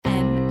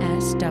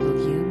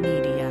W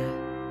Media.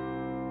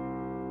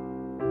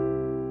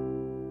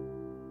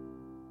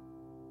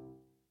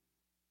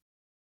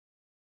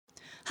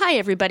 Hi,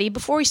 everybody.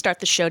 Before we start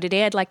the show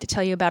today, I'd like to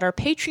tell you about our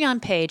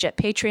Patreon page at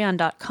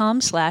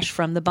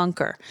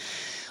patreon.com/fromthebunker.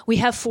 We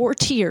have 4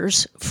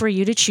 tiers for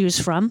you to choose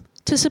from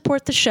to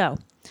support the show.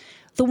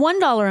 The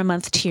 $1 a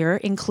month tier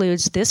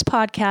includes this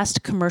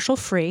podcast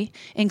commercial-free,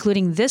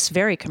 including this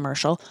very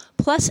commercial,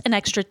 plus an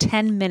extra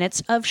 10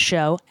 minutes of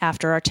show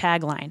after our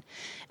tagline.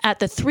 At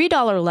the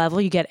 $3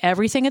 level, you get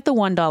everything at the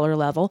 $1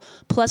 level,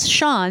 plus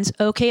Sean's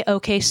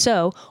Okay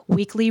So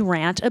weekly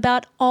rant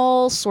about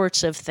all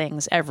sorts of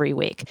things every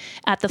week.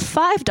 At the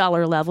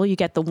 $5 level, you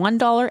get the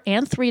 $1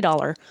 and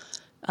 $3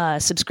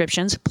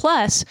 subscriptions,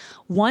 plus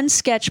 1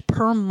 sketch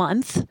per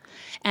month.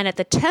 And at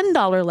the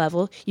 $10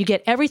 level, you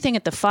get everything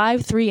at the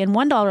 $5, $3, and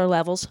 $1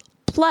 levels,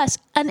 plus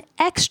an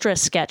extra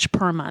sketch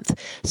per month.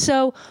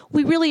 So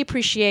we really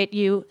appreciate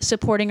you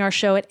supporting our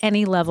show at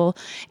any level.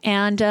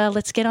 And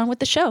let's get on with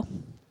the show.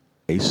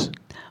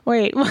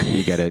 Wait.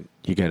 You gotta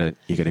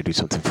do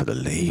something for the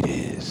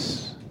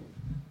ladies.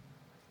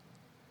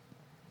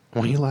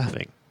 Why are you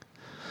laughing?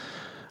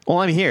 Well,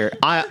 I'm here.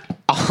 All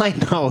I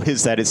know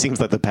is that it seems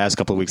like the past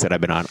couple of weeks that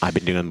I've been on, I've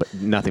been doing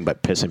nothing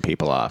but pissing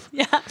people off.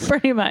 Yeah,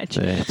 pretty much.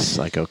 It's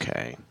like,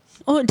 okay.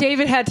 Oh,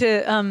 David had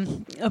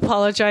to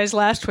apologize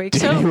last week.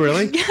 Did he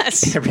really?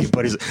 Yes.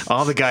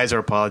 All the guys are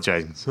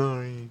apologizing.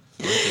 Sorry.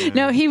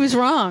 No, he was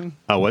wrong.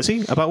 Oh, was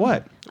he? About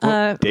what?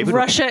 David?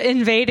 Russia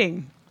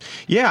invading.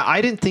 Yeah,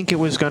 I didn't think it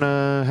was going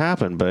to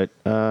happen, but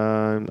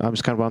I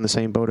was kind of on the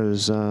same boat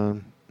as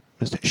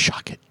Mr.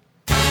 Shock It.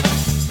 See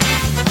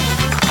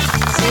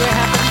what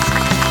happens?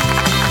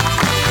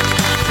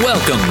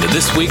 Welcome to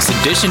this week's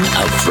edition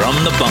of From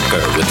the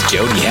Bunker with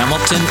Jody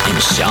Hamilton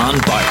and Sean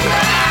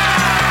Bartlett.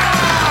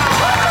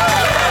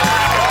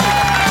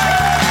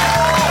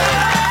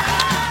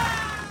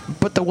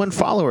 But the one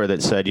follower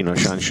that said,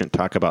 Sean shouldn't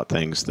talk about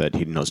things that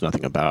he knows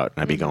nothing about,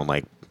 and I'd be going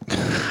like,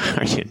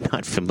 are you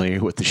not familiar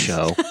with the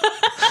show?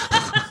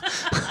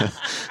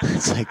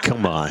 It's like,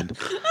 come on.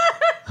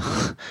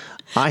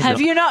 Have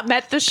you not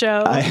met the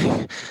show?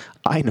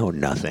 I know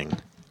nothing.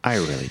 I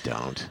really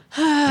don't.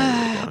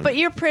 But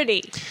you're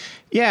pretty.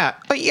 Yeah.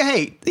 But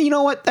hey, you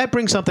know what? That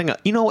brings something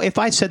up. If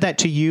I said that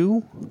to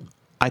you,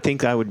 I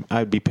think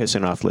I'd be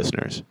pissing off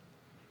listeners.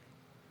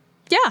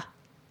 Yeah.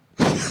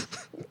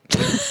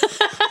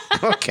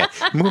 Okay,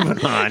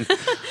 moving on.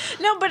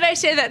 No, but I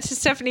say that to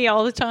Stephanie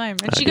all the time.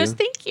 And she goes,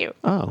 thank you.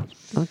 Oh,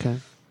 okay.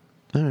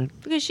 All right.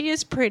 Because she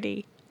is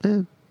pretty.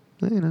 But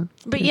when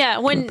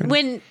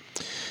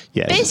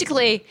yes.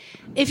 basically,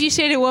 if you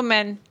say to a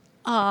woman,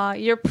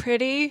 you're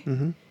pretty,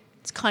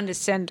 it's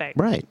condescending.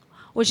 Right.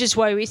 Which is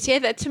why we say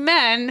that to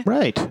men.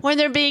 Right. When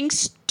they're being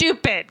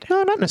stupid.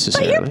 No, not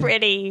necessarily. But you're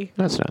pretty.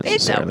 That's not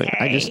necessarily.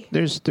 It's okay.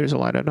 There's a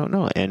lot I don't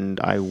know, and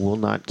I will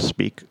not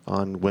speak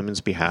on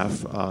women's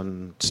behalf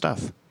on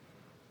stuff.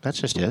 That's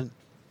just it.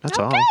 That's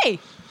all. Okay.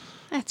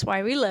 That's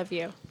why we love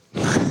you.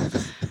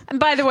 And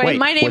by the way,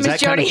 my name is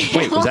Jody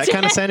Hamilton. Was that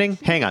condescending?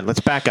 Hang on, let's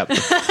back up.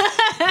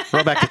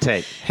 Roll back the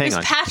tape. Hang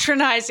on. It's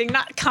patronizing,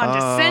 not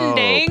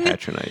condescending. Oh,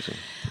 patronizing.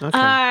 Okay.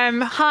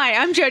 Hi,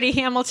 I'm Jody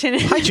Hamilton.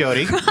 Hi,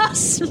 Jody.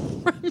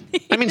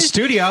 I'm in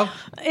studio.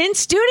 In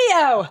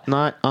studio.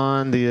 Not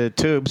on the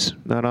tubes.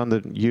 Not on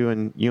the you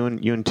and tubes. Or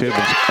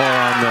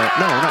on the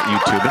not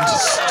YouTubers.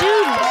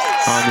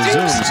 Students. On the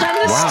Zooms. On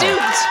the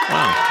students.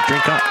 Wow.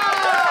 Drink up.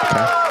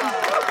 Okay.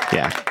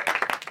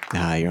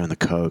 Yeah. You're on the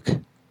Coke.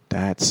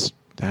 That's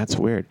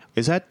weird.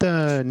 Is that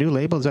the new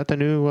label? Is that the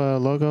new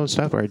logo and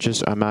stuff? Or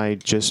am I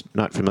just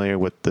not familiar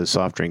with the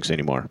soft drinks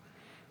anymore?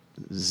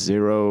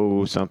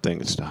 Zero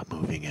something. Stop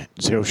moving it.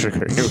 Zero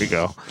sugar. Here we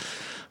go.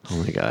 Oh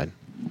my God.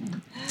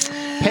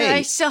 Hey.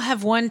 I still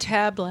have 1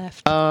 tab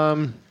left.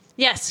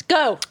 Yes,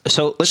 go.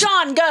 So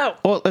Sean, go.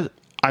 Well,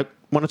 I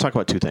want to talk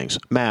about 2 things.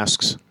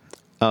 Masks.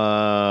 If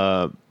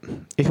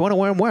you want to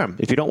wear them, wear them.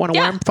 If you don't want to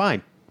wear them,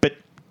 fine. But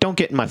don't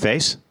get in my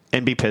face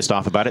and be pissed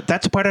off about it.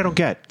 That's the part I don't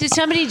get. Did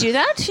somebody do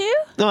that to you?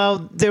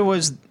 Well, there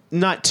was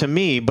not to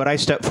me, but I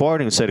stepped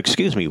forward and said,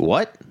 "Excuse me,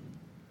 what?"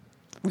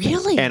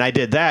 Really? And I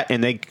did that,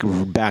 and they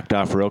backed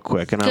off real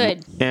quick. And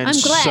Good. I'm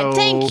glad. So,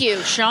 thank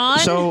you, Sean.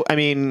 So, I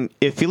mean,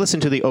 if you listen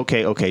to the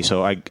okay,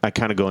 so I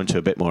kind of go into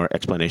a bit more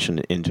explanation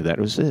into that.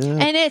 It was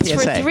and it's PSA.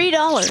 for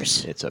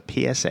 $3. It's a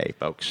PSA,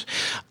 folks.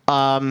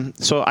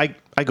 So I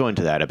go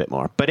into that a bit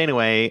more. But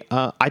anyway,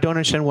 I don't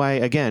understand why,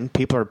 again,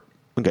 people are...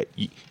 Okay,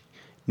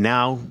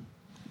 now,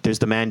 there's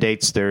the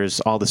mandates, there's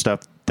all the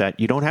stuff that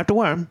you don't have to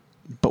wear them,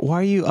 but why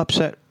are you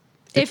upset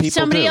if people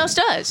somebody do? else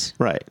does?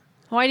 Right.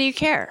 Why do you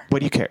care? What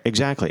do you care?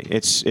 Exactly.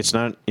 It's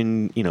not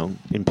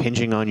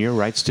impinging on your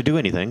rights to do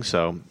anything.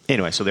 So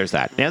anyway, so there's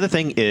that. The other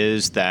thing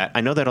is that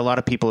I know that a lot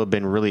of people have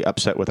been really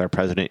upset with our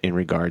president in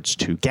regards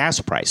to gas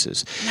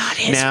prices. Not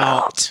his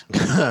fault.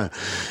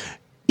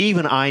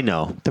 Even I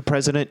know the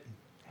president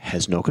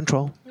has no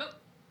control. Nope.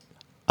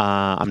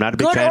 I'm not a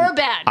big Good fan. or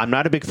bad? I'm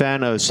not a big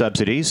fan of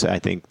subsidies. I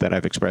think that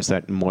I've expressed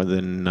that more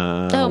than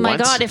Oh my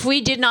once. God! If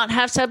we did not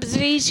have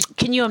subsidies,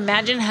 can you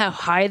imagine how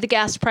high the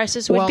gas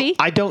prices would be?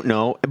 I don't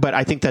know, but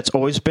I think that's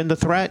always been the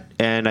threat,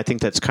 and I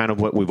think that's kind of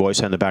what we've always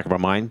had in the back of our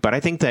mind. But I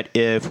think that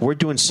if we're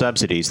doing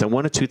subsidies, then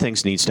one of two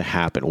things needs to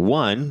happen.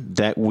 One,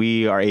 that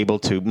we are able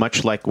to,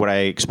 much like what I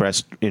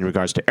expressed in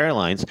regards to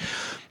airlines,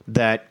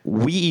 that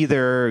we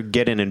either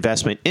get an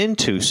investment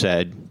into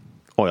said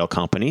oil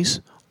companies,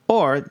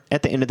 or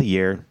at the end of the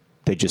year,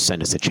 they just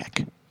send us a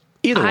check.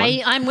 Either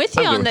one. I'm with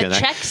you I'm on good the with that.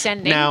 check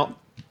sending. Now,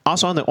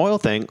 also on the oil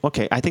thing,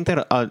 okay, I think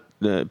that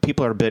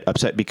people are a bit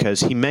upset because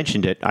he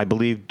mentioned it, I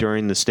believe,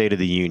 during the State of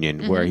the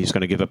Union, where he's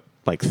going to give up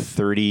like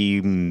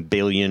 30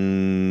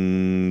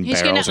 billion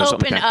He's barrels gonna or something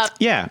open like that. up.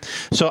 Yeah.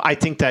 So I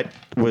think that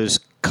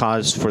was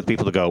cause for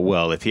people to go,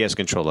 well, if he has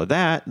control of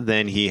that,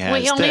 then he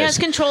has he only this. has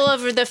control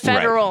over the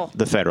federal. Right,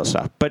 the federal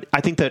stuff. But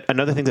I think that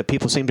another thing that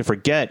people seem to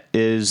forget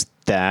is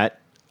that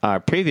our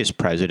previous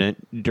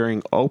president,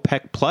 during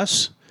OPEC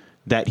Plus,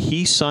 that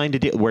he signed a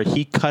deal where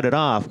he cut it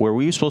off, where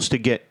we were supposed to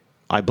get,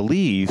 I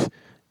believe,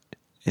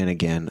 and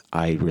again,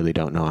 I really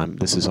don't know.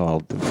 This is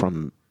all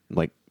from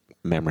like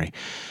memory.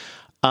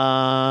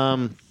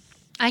 I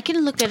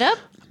can look it up.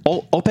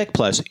 OPEC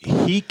Plus,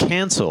 he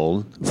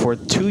canceled for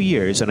 2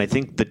 years, and I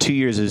think the 2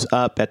 years is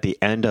up at the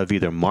end of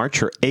either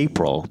March or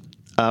April,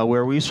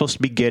 where we were supposed to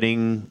be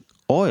getting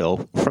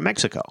oil from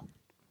Mexico.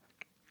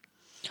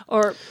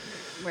 Or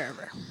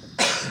wherever.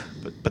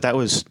 But that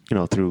was,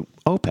 through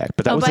OPEC.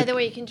 But that was by the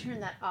way, you can turn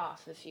that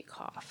off if you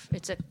cough.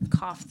 It's a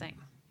cough thing.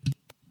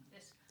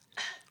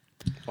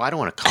 Well, I don't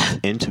want to cough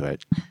into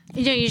it.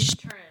 You just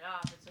turn it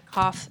off. It's a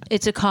cough.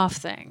 It's a cough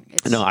thing.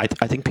 No, I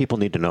think people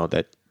need to know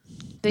that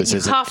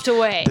you coughed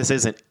away. This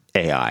isn't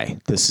AI.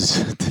 This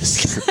is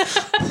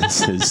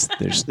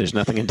there's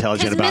nothing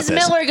intelligent about Ms.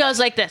 this. Miller goes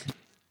like this.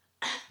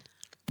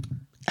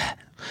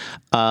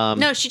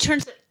 No, she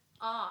turns it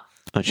off.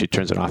 Oh, she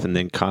turns it off and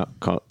then goes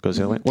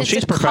the other way. Well, It's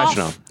she's a cough.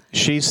 professional.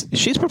 She's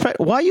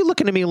professional. Why are you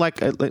looking at me like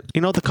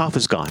the cough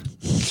is gone?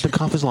 The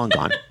cough is long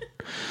gone.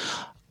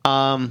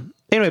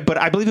 Anyway, but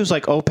I believe it was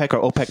like OPEC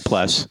or OPEC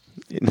Plus.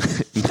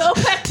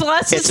 OPEC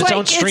Plus It's is its like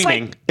own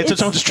streaming. It's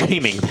its own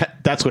streaming.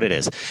 That's what it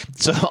is.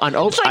 So on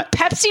OPEC, It's like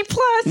Pepsi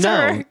Plus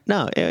or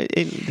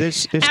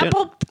there's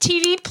Apple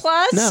TV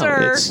Plus no,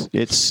 or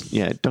it's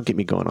don't get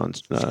me going on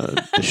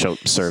the show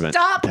Servant.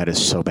 Stop. That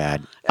is so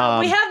bad.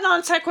 we have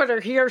non sequitur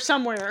here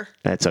somewhere.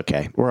 That's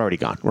okay. We're already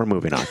gone. We're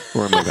moving on.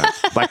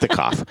 Like the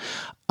cough.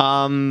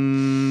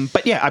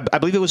 But yeah, I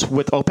believe it was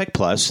with OPEC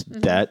Plus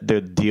that the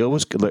deal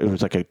was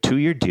like a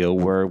 2-year deal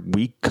where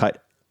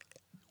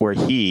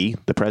he,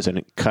 the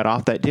president, cut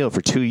off that deal for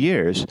 2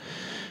 years.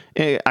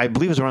 I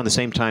believe it was around the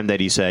same time that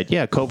he said,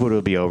 COVID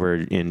will be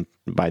over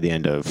by the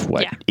end of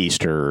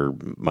Easter or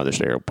Mother's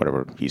Day or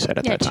whatever he said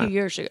at that time. 2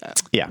 years ago.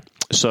 Yeah.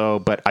 So,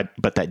 but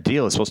that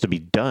deal is supposed to be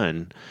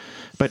done,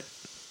 but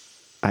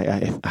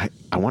I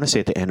want to say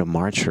at the end of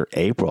March or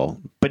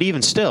April, but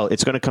even still,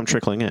 it's going to come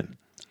trickling in.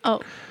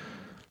 Oh.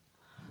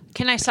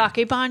 Can I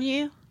sake bomb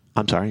you?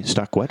 I'm sorry,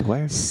 stuck what?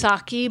 Where?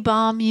 Sake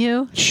bomb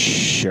you?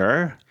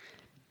 Sure.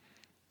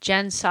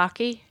 Jen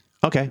Psaki?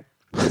 Okay.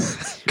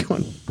 Go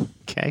on.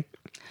 Okay.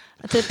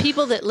 The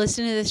people that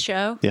listen to this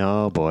show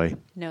Oh, boy.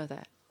 know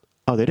that.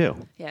 Oh, they do?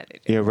 Yeah, they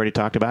do. You already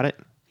talked about it?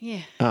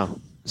 Yeah. Oh,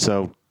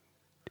 so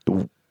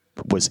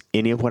was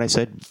any of what I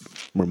said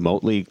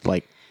remotely,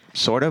 like,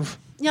 sort of?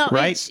 No,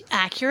 right? it's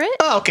accurate.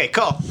 Oh, okay,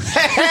 cool.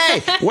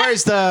 Hey,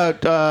 where's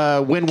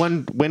the win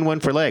one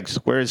for legs?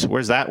 Where's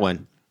that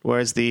one?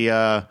 Where's the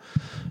Okay.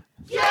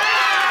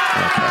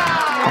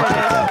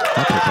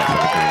 I'll take that for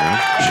the green room.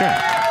 Sure.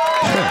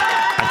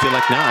 I feel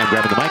like now I'm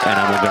grabbing the mic and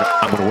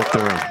I'm gonna work the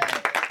room.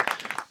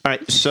 All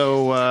right,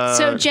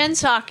 so Jen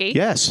Psaki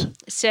yes,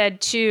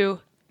 said to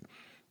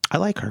I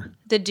like her.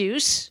 the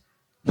Deuce,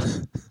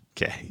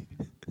 Okay.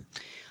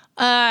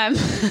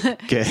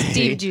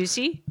 Steve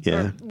Ducey, Yeah.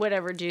 or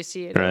whatever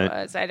Ducey it Right.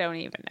 was. I don't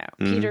even know.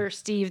 Peter,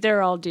 Steve,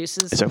 they're all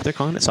deuces. Is that what they're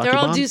calling it? Sake They're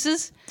all bomb?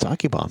 deuces.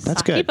 Sake bomb. That's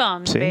Sake good.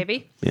 bombs, See?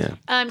 baby. Yeah.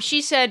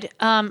 She said,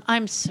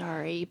 I'm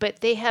sorry,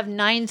 but they have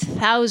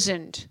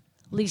 9,000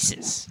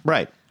 leases.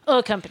 Right.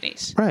 Oil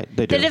companies. Right.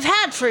 They do. That have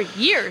had for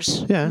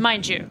years, Yeah.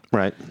 mind you.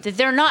 Right. That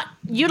they're not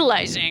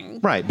utilizing.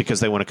 Right, because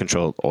they want to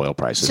control oil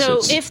prices. So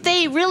It's- if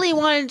they really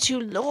wanted to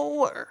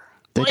lower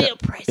they oil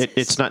don't- prices.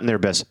 it's not in their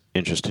best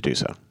interest to do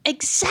so.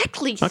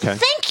 Exactly. Okay.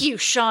 Thank you,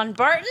 Sean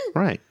Barton.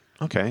 Right.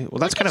 Okay. Well,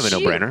 that's Look kind of a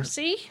at you. no-brainer.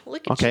 See?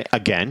 Look at Okay.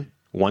 Again.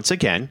 Once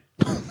again.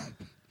 you.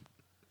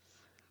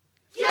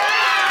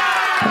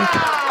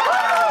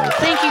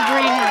 Thank you,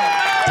 Green Room.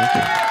 Thank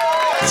you.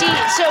 See,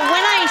 so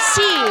when I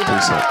see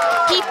Please sit.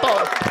 people,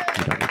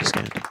 You don't need to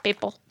stand.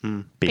 people,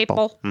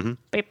 People.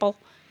 people,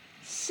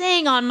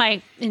 saying on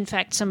in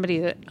fact, somebody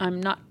that I'm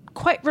not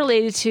quite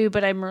related to,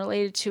 but I'm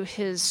related to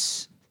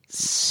his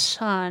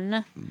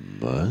son.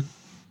 What?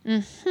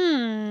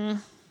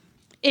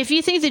 If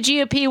you think the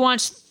GOP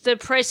wants the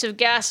price of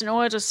gas and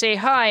oil to stay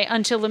high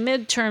until the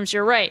midterms,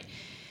 you're right.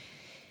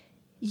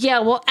 Yeah,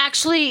 we'll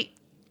actually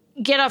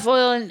get off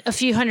oil in a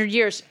few hundred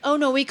years. Oh,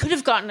 no, we could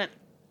have gotten it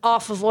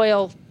off of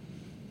oil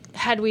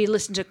had we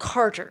listened to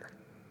Carter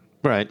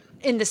Right.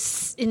 in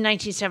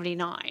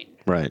 1979.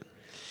 Right.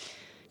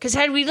 Because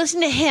had we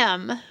listened to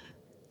him,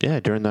 Yeah,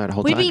 during that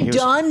whole we'd time. be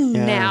done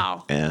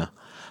now. Yeah.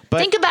 But,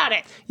 Think about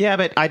it. Yeah,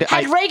 but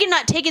Had Reagan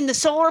not taken the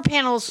solar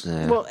panels,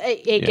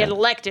 get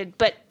elected,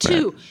 but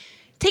two,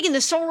 taking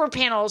the solar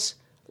panels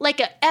like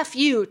a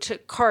FU to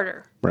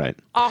Carter Right.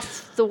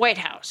 off the White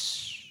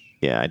House.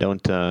 Yeah, I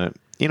don't.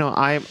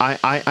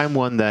 I'm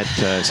one that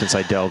since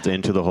I delved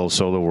into the whole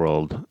solar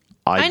world,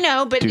 I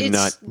know, but do it's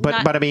not. But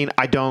not- but I mean,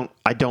 I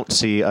don't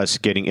see us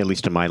getting, at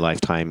least in my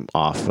lifetime,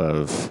 off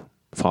of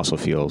fossil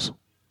fuels.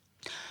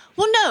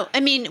 Well, no. I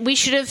mean, we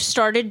should have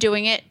started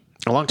doing it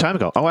A long time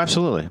ago. Oh,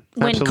 absolutely.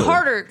 when Absolutely.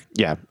 Carter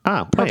Yeah.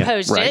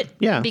 proposed Right. it.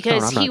 Yeah.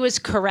 Because No, I'm he not. was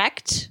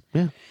correct.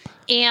 Yeah.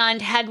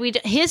 And had we,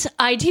 his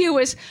idea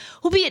was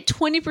we'll be at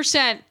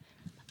 20%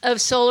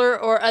 of solar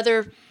or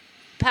other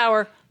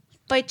power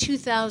by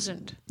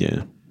 2000.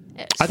 Yeah.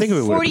 I think we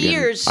would 40 have been,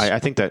 years. I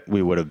think that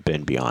we would have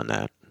been beyond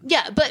that.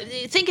 Yeah, but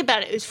think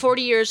about it. It was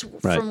 40 years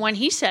from when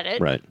he said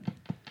it. Right.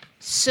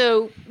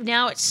 So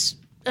now it's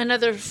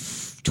another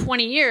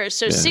 20 years.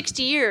 So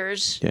 60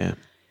 years. Yeah.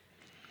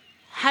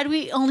 Had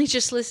we only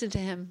just listened to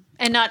him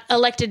and not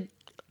elected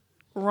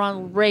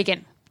Ronald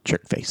Reagan?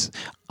 Jerk face.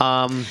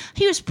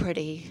 He was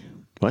pretty.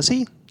 Was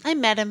he? I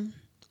met him.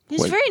 He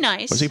was very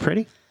nice. Was he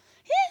pretty?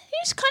 Yeah, he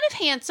was kind of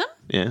handsome.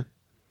 Yeah.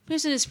 He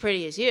wasn't as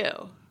pretty as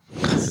you.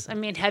 I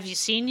mean, have you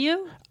seen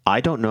you? I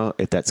don't know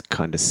if that's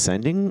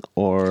condescending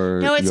or.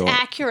 No, it's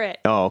accurate.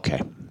 Oh, okay.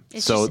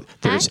 It's So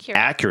just there's accurate.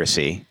 Uh-huh.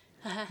 accuracy,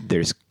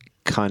 there's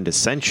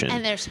condescension,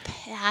 And there's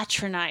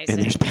patronizing.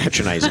 and there's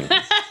patronizing.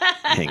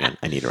 Hang on,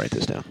 I need to write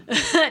this down.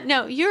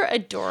 No, you're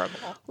adorable.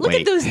 Look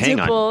Wait, at those hang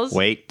dimples. on.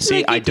 Wait, see,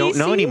 Look I at don't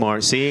know see?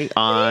 anymore. See,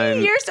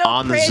 on You're so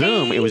on the pretty.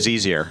 Zoom, it was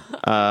easier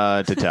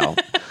to tell.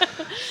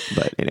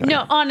 But anyway,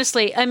 No,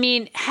 honestly, I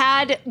mean,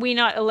 had we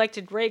not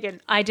elected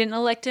Reagan, I didn't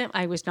elect him.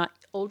 I was not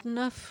old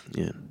enough.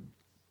 Yeah,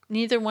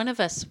 Neither one of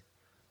us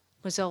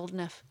was old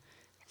enough.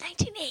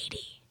 1980.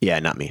 yeah,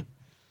 not me.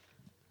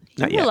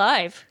 You Not were yet.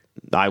 alive.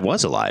 I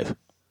was alive.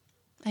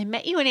 I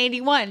met you in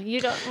 81. You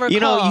don't recall. You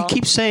know, you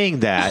keep saying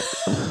that,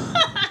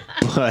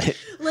 but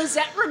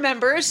Lizette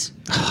remembers.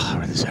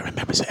 Lizette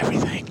remembers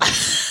everything.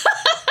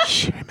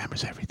 She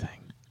remembers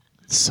everything.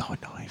 It's so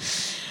annoying.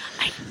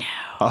 I know.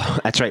 Oh,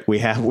 that's right. We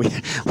have a You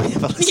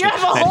have a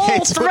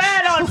whole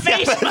thread on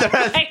Facebook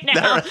right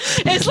now.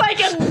 It's like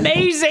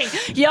amazing.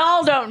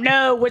 Y'all don't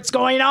know what's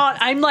going on.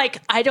 I'm like,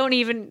 I don't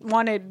even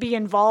want to be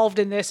involved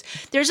in this.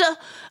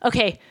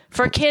 Okay,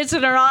 for kids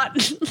that are not,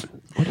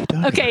 What are you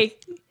talking okay,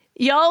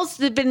 y'all's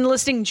been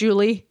listening,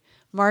 Julie,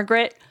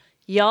 Margaret,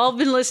 y'all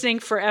been listening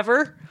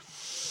forever.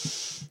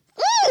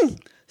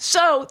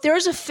 So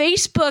there's a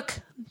Facebook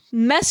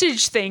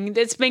message thing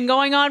that's been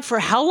going on for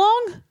how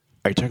long?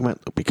 Are you talking about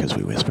Because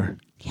We Whisper?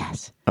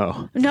 Yes.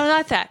 Oh. No,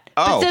 not that.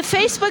 Oh. But the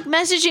Facebook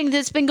messaging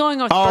that's been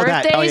going on with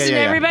birthdays and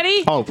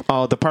everybody.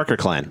 Oh, the Parker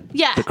clan.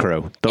 Yeah. The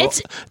crew.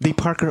 The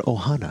Parker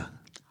Ohana.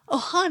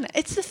 Ohana.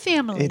 It's the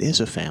family. It is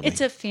a family.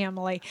 It's a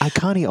family.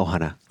 Iconi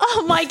Ohana.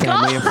 Oh my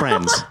God. Family of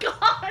friends. Oh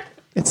my God.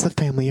 It's the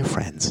family of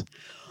friends.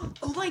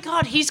 Oh my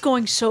God. He's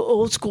going so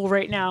old school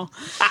right now.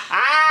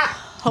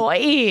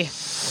 Hawaii.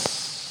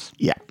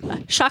 Yeah.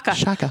 Shaka.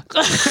 Shaka.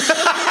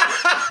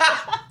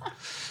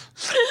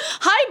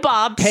 Hi,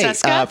 Bob Hey,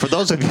 Seska. for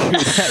those of you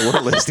that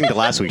were listening to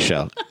last week's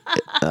show,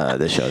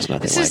 this show is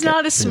nothing This like is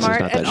not it. as smart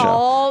This is not at that show.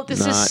 all. This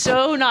is Not-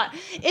 so not.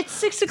 It's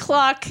 6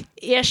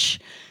 o'clock-ish.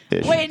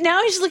 Ish. Wait,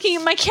 now he's looking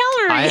at my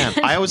calendar I am.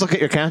 again. I always look at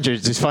your calendar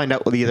to find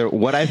out either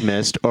what I've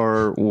missed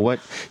or what.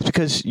 It's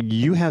because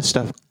you have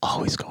stuff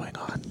always going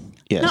on.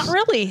 Yes. Not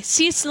really.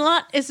 See, it's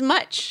not as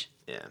much.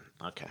 Yeah.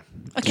 Okay.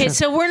 Okay,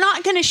 so we're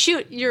not going to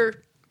shoot your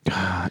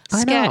I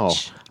know.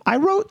 sketch. I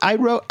wrote.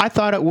 I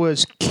thought it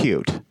was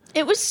cute,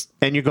 It was.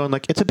 and you're going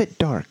like it's a bit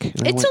dark. And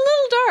It's a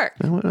little dark.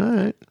 I went, all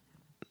right.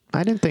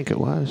 I didn't think it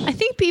was. I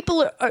think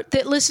people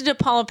that listen to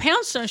Paula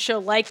Poundstone's show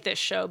like this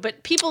show,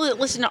 but people that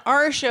listen to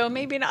our show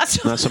maybe not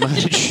so Not so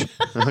much.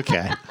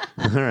 Okay.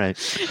 All right.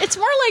 It's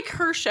more like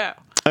her show.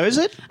 Oh, is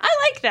it? I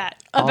like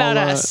that about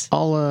us.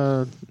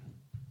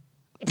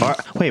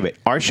 Wait.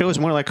 Our show is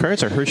more like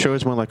hers, or her show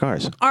is more like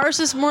ours? Ours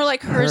is more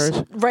like hers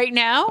Hers? right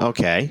now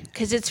Okay.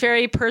 because it's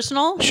very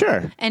personal.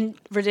 Sure. And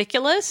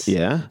ridiculous.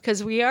 Yeah.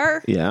 Because we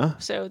are. Yeah.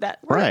 So that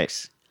Right.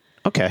 works.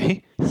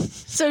 Okay.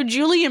 So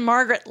Julie and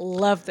Margaret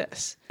love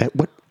this. At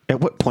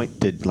what point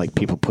did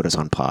people put us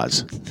on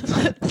pause?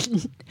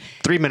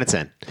 3 minutes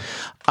in.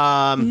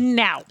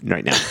 Now.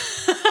 Right now.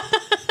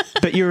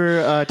 But you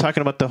were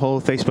talking about the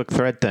whole Facebook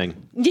thread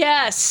thing.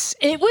 Yes.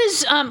 It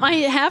was. I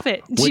have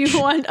it. Do you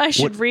want? I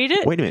should read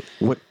it. Wait a minute.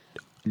 What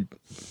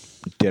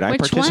did I Which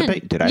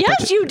participate? one? Did I?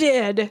 Yes, you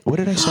did. What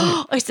did I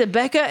say? I said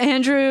Becca,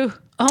 Andrew.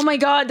 Oh my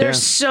God, there's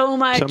Yeah. so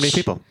much. So many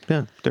people.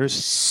 Yeah, there's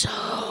So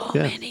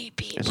Yeah. many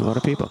people. there's a lot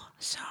of people.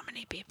 So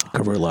many people.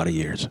 Cover a lot of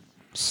years.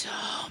 So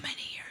many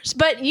years.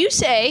 But you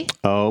say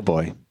Oh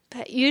boy.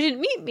 that you didn't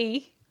meet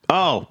me.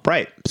 Oh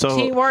right. So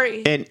Don't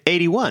worry. in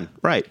 81.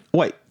 Right.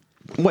 Wait.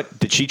 What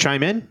did she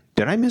chime in?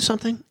 Did I miss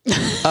something?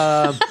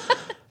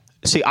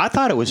 See, I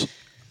thought it was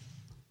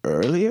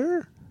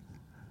earlier.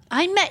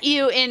 I met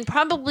you in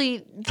probably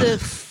the...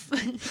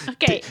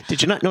 okay.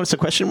 Did you not notice the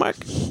question mark?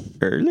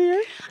 Earlier?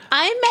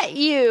 I met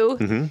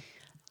you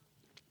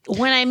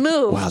when I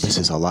moved. Wow, this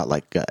is a lot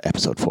like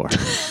episode 4.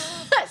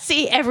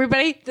 See,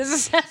 everybody, this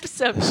is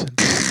episode...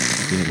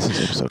 Yeah, this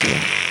is episode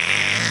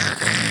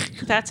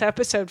 4. That's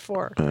episode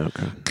 4.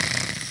 Okay.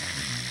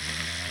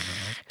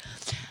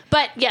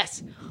 But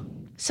yes,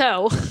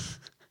 so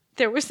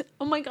there was...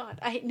 Oh my God,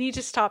 I need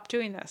to stop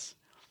doing this.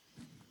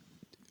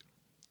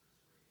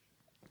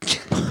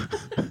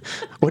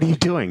 What are you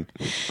doing?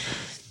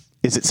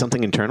 Is it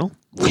something internal?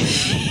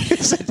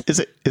 Is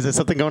it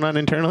something going on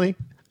internally?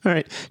 All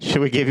right.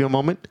 Should we give you a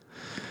moment?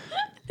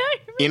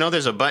 You know,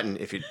 there's a button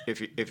if you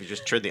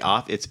just turn the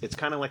off. It's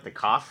kind of like the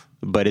cough,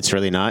 but it's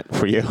really not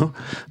for you.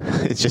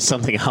 It's just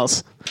something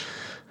else.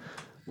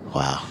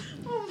 Wow.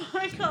 Oh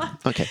my God.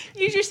 Okay.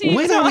 You just need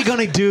When to are we talk.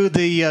 going to do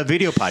the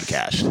video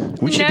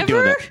podcast? We should be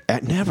doing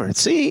that. Never.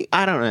 See,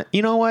 I don't know.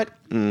 You know what?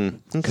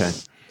 Okay.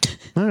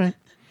 All right.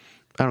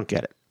 I don't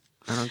get it.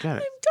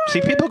 See,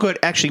 people could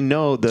actually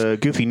know the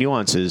goofy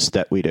nuances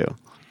that we do.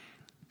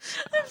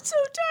 I'm so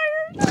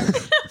tired.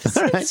 I've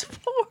been up since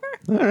 4.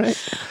 All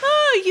right.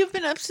 Oh, you've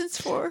been up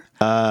since 4.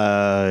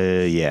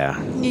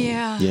 Yeah.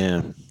 Yeah.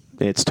 Yeah.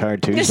 It's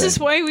Tired Tuesday. This is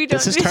why we don't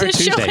This is do Tired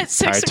this show Tuesday. at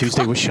 6 Tired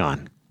Tuesday o'clock. with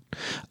Sean.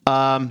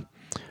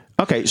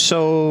 Okay,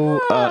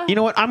 so you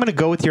know what? I'm going to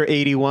go with your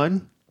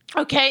 81,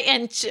 Okay,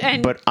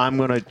 and but I'm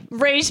going to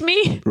raise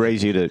me.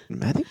 raise you to,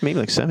 I think, maybe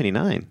like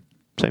 79.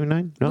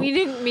 79? No? We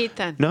didn't meet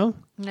then. No?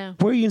 No.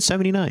 Where are you in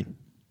 79?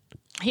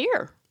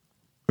 Here.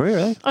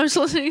 Really? I was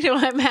listening to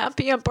I'm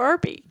Happy on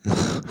Barbie.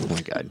 Oh,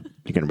 my God.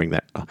 You're going to bring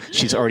that. Oh,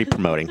 she's already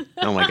promoting.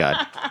 Oh, my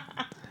God.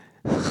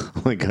 Oh,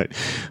 my God.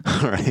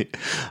 All right.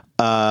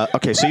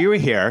 Okay, so you were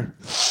here.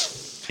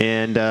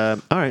 And, all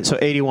right, so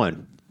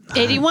 81.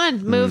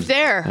 81. Moved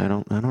there. I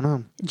don't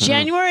know.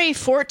 January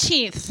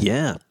 14th,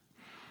 Yeah.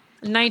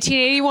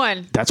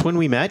 1981 That's when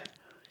we met?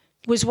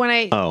 was when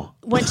I Oh.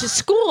 went to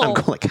school I'm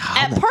going like, how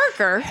at the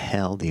Parker.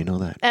 hell do you know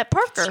that? At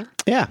Parker.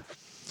 Yeah.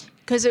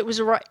 Because it was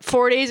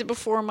 4 days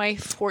before my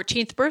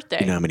 14th birthday.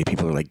 You know how many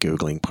people are like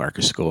Googling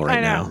Parker School right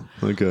I know.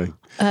 now? Okay.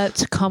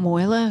 It's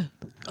Kamoila,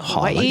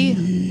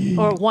 Hawaii,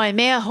 or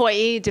Waimea,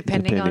 Hawaii,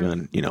 depending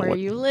on you know, where what-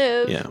 you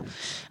live.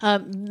 Yeah.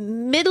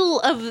 Middle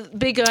of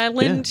Big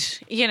Island.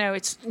 You know,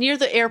 it's near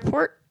the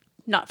airport,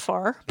 not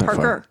far. Not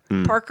Parker,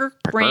 far. Parker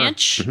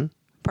Ranch,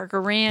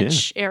 Parker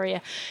Ranch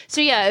area.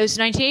 So yeah, it was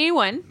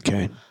 1981.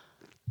 Okay.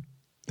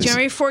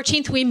 January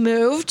 14th, we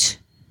moved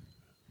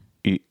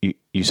You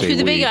say to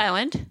the we. Big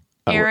Island.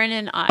 Aaron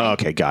and I. Oh,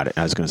 okay, got it.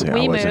 I was going to say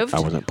We I moved.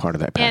 wasn't part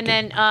of that package.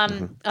 And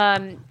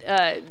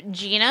then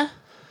Gina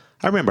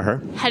I remember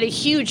her. had a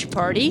huge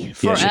party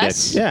for Yeah, she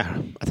us. did. Yeah,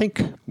 I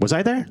think was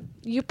I there?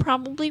 You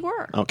probably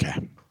were. Okay.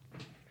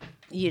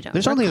 You don't.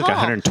 There's only like recall.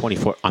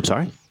 124. I'm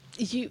sorry.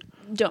 You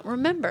don't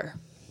remember.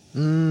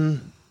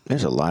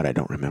 There's a lot I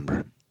don't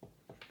remember.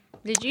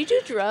 Did you do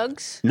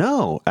drugs?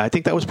 No, I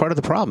think that was part of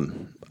the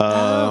problem.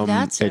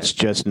 That's It's it.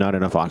 just not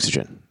enough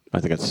oxygen. I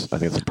think it's a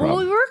Well,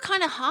 problem. we were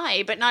kind of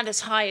high, but not as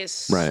high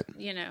as Right.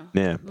 you know.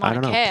 Yeah, I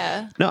don't know.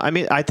 Mauna Kea No, I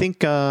mean, I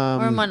think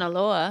or Mauna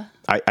Loa.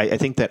 I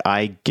think that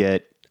I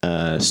get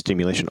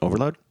stimulation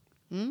overload,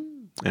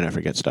 and I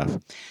forget stuff.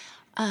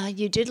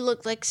 You did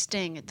look like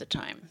Sting at the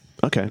time.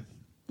 Okay.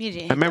 You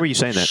did. I remember you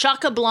saying that.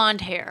 Shaka blonde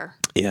hair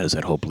Yeah, it was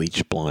that whole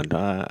bleach blonde.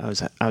 I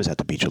was at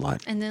the beach a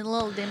lot. and then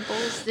little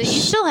dimples that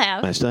you still I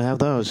have, still have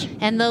those.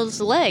 and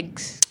those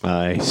legs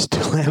I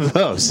still have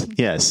those.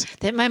 Yes.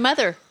 that my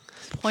mother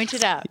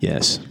pointed out.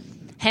 Yes.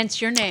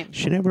 Hence your name.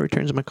 She never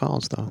returns my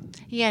calls, though.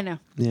 Yeah, no.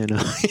 Yeah,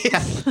 no.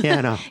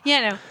 yeah, no.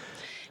 Yeah, no.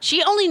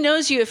 She only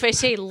knows you if I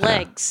say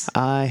legs.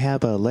 I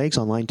have legs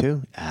online,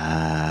 too.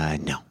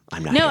 No,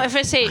 I'm not. No, here. if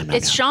I say I'm not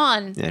it's here.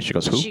 Sean. Yeah, she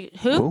goes, who?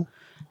 Who?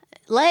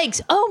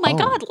 Legs. Oh my Oh.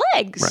 God,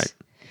 legs. Right.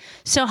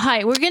 So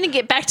hi, we're gonna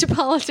get back to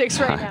politics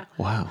right now.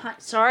 Wow. Hi,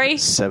 sorry.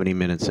 70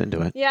 minutes into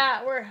it.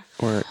 Yeah, We're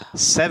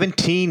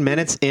 17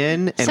 minutes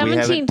in, and we 17.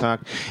 haven't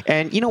talked.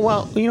 And you know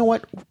what?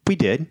 We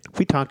did.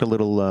 We talked a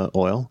little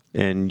oil,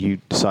 and you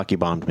sake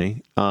bombed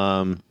me.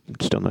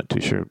 Still not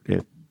too sure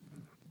if.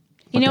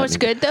 You know that what's means.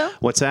 good though?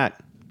 What's that?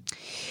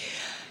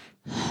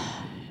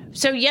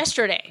 So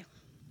yesterday,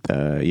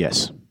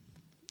 Yes.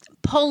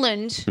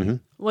 Poland Mm-hmm.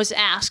 was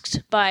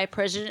asked by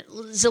President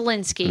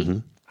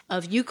Zelensky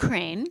of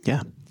Ukraine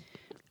Yeah.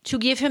 to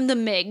give him the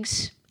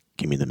MiGs.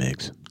 Give me the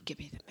MiGs. Give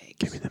me the MiGs.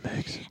 Give me the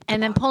MiGs.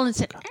 And then Poland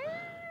said,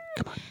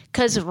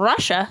 because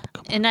Russia,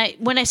 and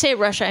when I say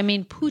Russia, I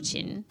mean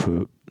Putin,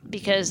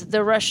 because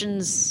the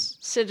Russians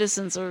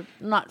citizens are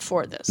not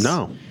for this.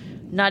 No.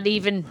 Not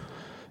even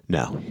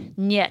No.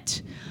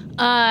 yet.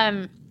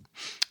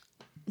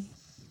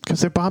 Because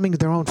they're bombing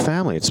their own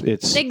family.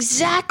 It's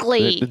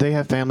Exactly. They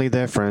have family, they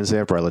have friends, they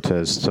have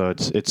relatives. So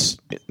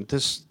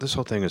this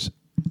whole thing is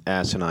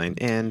asinine.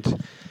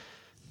 And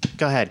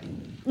go ahead.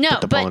 No,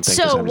 Put the Poland but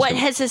thing, 'cause so I'm what still-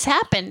 has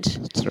happened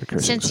start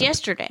cursing since stuff.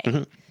 yesterday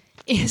Mm-hmm.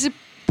 is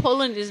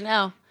Poland is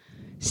now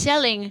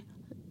selling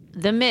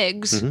the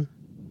MiGs Mm-hmm.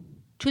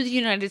 to the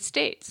United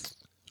States.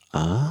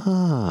 Ah.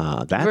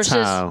 That's Versus-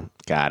 how.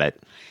 Got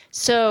it.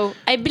 So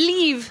I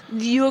believe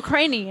the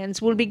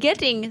Ukrainians will be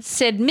getting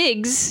said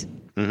MiGs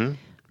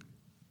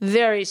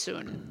very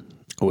soon.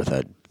 With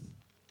a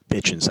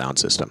bitchin' sound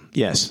system.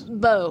 Yes.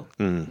 Bo.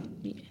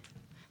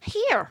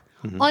 Here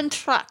on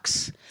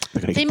trucks.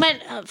 They're gonna They get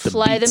might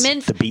fly Beats- them in.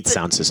 The Beat but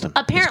sound system. is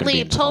gonna be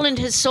Apparently, installed. Poland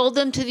has sold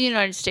them to the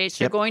United States.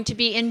 They're Yep. going to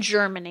be in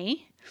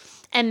Germany.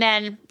 And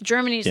then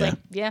Germany's Yeah. like,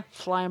 yeah,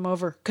 fly them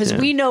over. Because Yeah.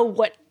 we know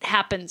what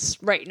happens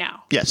right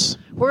now. Yes.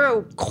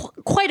 We're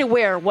quite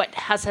aware what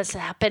has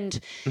happened.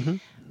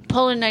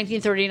 Poland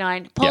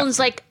 1939. Poland's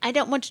like, I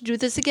don't want to do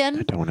this again.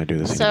 I don't want to do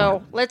this So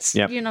anymore. let's,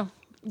 Yep. do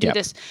Yep.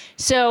 this.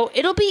 So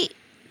it'll be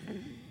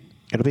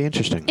It'll be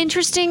interesting.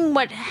 interesting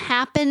what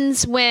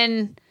happens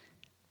when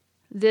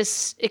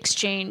this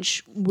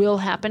exchange will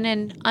happen.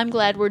 And I'm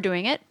glad we're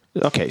doing it.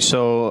 Okay,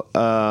 so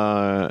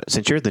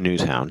since you're the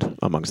news hound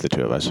amongst the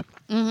two of us,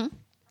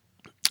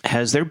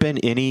 has there been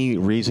any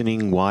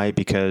reasoning why?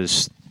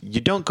 Because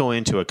you don't go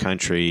into a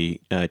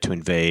country to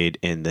invade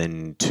and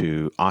then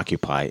to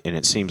occupy, and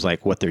it seems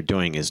like what they're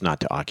doing is not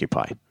to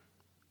occupy.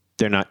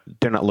 They're not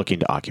looking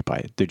to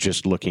occupy. They're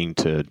just looking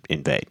to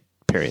invade.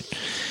 Period.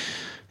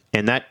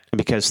 And that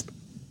because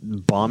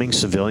bombing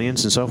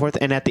civilians and so forth.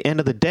 And at the end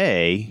of the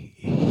day,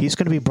 he's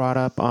going to be brought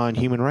up on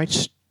human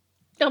rights.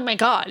 Oh my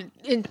God.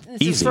 It's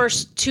the Easy.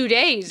 first 2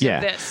 days Yeah.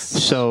 of this.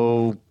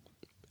 So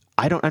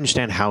I don't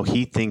understand how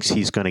he thinks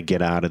he's going to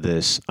get out of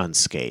this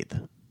unscathed.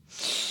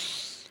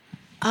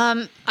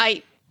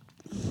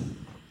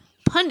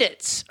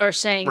 Pundits are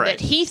saying Right.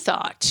 that he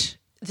thought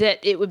that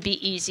it would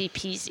be easy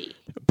peasy.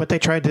 But they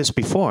tried this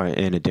before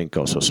and it didn't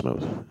go so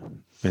smooth.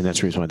 And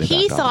that's the reason why they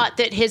He backed off. thought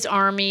that his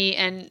army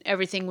and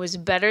everything was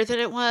better than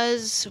it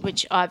was,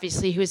 which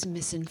obviously he was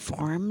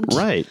misinformed.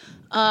 Right.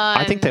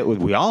 I think that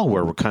we all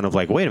were kind of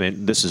like, wait a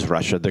minute, this is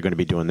Russia. They're going to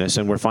be doing this.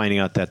 And we're finding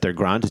out that their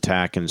ground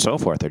attack and so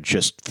forth are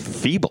just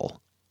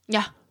feeble.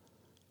 Yeah.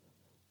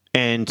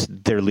 And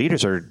their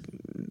leaders are,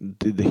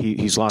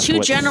 he's lost Two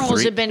what, generals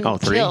three? have been Oh,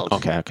 three? killed.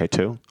 Okay,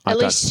 two. At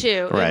least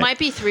two. Right. It might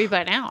be three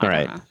by now. I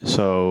Right. don't know.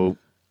 So,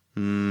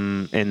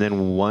 and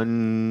then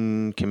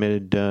one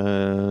committed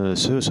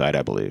suicide,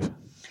 I believe.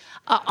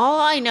 All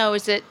I know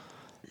is that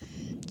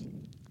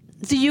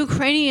the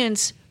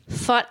Ukrainians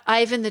fought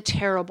Ivan the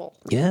Terrible.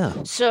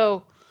 Yeah.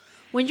 So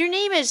when your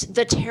name is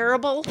the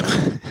Terrible,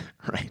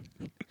 Right.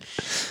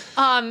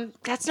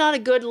 that's not a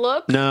good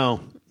look.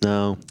 No.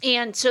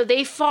 And so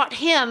they fought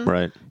him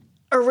Right.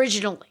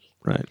 originally.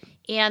 Right.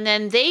 And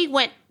then they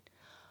went,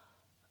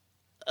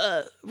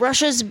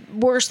 Russia's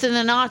worse than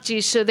the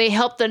Nazis, so they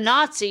helped the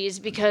Nazis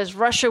because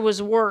Russia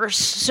was worse.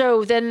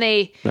 So then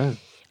they, Right.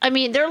 I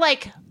mean, they're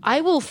like,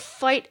 I will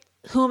fight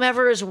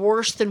whomever is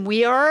worse than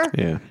we are.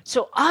 Yeah.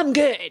 So I'm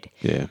good.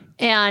 Yeah.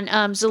 And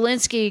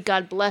Zelensky,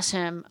 God bless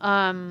him,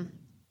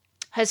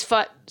 has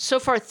fought so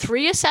far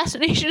 3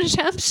 assassination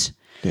attempts.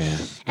 Yeah.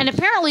 And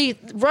apparently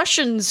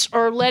Russians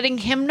are letting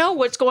him know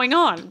what's going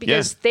on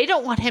because they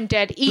don't want him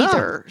dead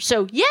either.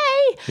 So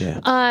yay! Yeah.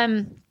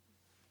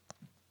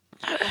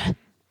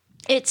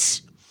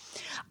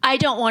 I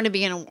don't want to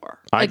be in a war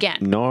again.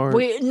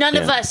 none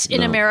of us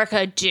in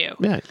America do.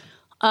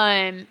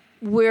 Yeah.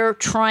 We're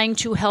trying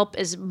to help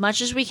as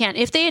much as we can.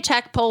 If they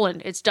attack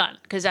Poland, it's done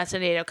because that's a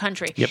NATO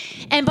country. Yep.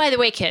 And by the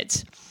way,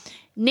 kids,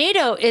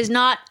 NATO is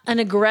not an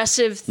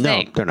aggressive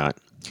thing. No, they're not.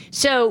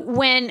 So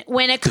when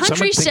a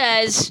country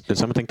says, Did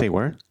someone think they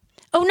were?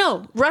 "Oh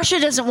no, Russia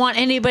doesn't want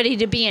anybody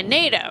to be in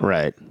NATO,"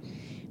 Right.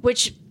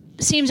 which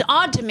seems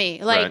odd to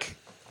me. Like, Right.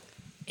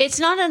 it's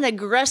not an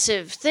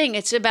aggressive thing.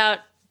 It's about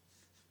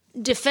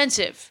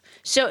defensive.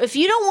 So if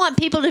you don't want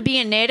people to be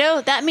in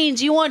NATO, that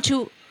means you want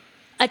to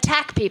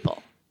attack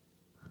people.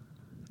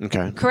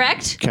 Okay.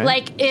 Correct? Okay.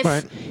 Like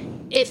Right.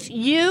 if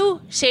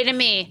you say to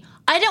me,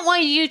 "I don't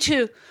want you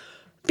to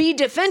be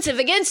defensive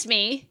against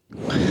me,"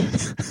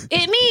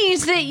 it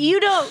means that you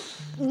don't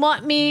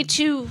want me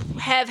to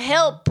have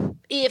help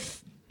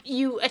if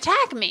you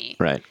attack me.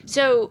 Right.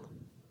 So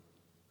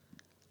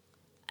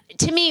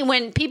to me,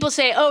 when people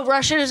say, "Oh,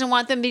 Russia doesn't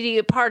want them to be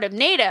a part of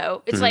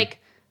NATO," it's like,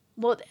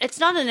 well, it's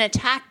not an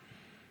attack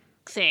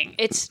thing.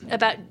 It's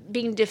about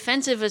being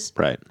defensive.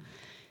 Right.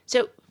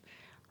 So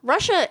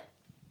Russia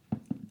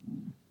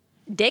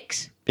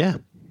dicks. Yeah.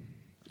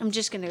 I'm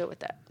just going to go with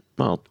that.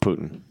 Well,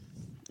 Putin.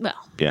 Well,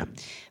 Yeah.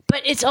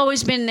 but it's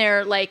always been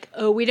there like,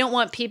 oh, we don't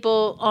want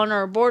people on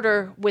our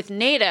border with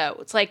NATO.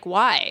 It's like,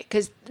 why?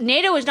 Because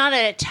NATO is not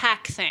an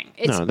attack thing.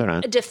 It's No, they're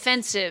not. a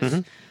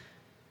defensive.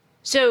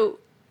 So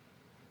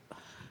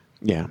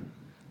Yeah.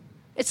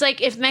 it's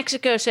like if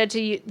Mexico said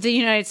to the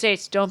United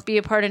States, don't be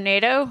a part of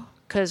NATO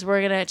because we're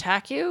going to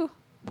attack you.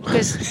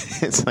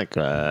 Because It's like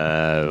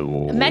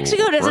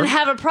Mexico doesn't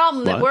have a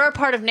problem that What? we're a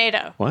part of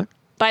NATO. What?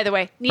 By the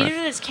way, neither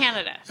Right. does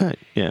Canada. Right.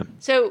 Yeah.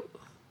 So,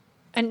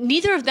 and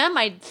neither of them,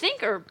 I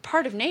think, are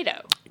part of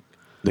NATO.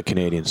 The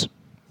Canadians.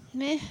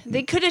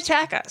 They could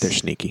attack us. They're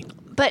sneaky.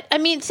 But, I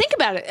mean, think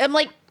about it. I'm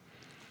like,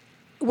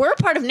 we're a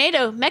part of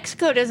NATO.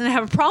 Mexico doesn't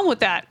have a problem with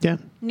that. Yeah.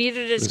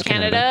 Neither does It's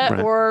Canada, Canada,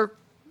 right. or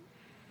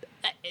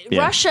Yeah.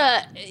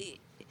 Russia.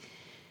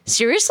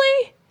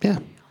 Seriously? Yeah.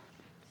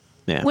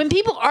 Yeah. When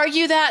people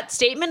argue that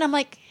statement, I'm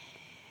like,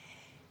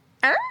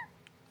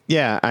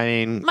 Yeah, I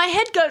mean, my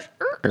head goes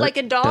like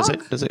a dog.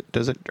 Does it with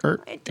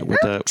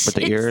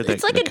the ear?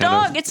 It's like a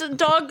dog. It's a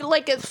dog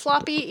like a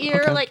floppy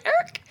ear, Okay. like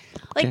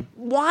Okay.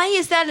 why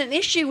is that an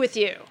issue with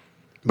you?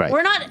 Right.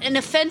 We're not an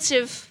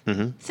offensive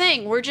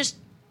thing. We're just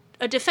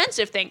a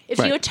defensive thing. If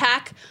Right. you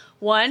attack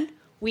one,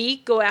 we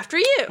go after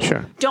you.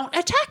 Sure. Don't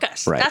attack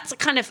us. Right. That's the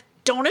kind of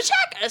don't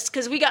attack us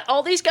because we got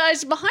all these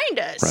guys behind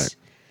us. Right.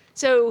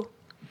 So,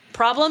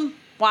 problem?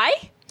 Why?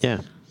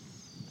 Yeah.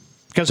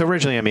 Because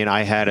originally, I mean,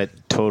 I had it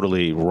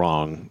totally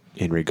wrong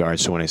in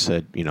regards to when I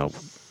said,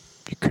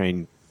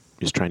 Ukraine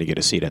is trying to get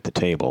a seat at the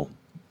table.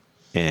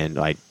 And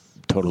I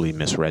totally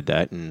misread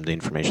that, and the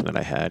information that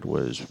I had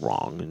was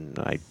wrong, and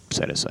I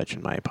said as such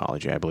in my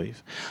apology, I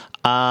believe.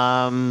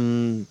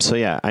 So,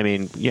 yeah, I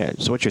mean,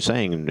 so what you're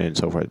saying and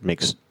so forth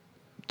makes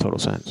total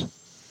sense.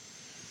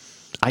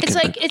 It's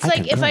like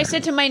if I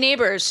said to my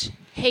neighbors,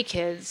 "Hey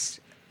kids,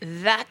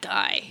 that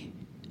guy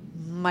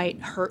might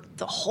hurt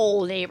the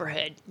whole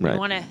neighborhood. Right. You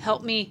want to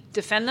help me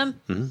defend them?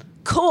 Mm-hmm.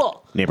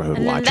 Cool. Neighborhood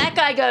and watch. then that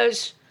guy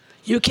goes,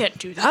 "You can't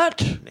do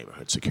that."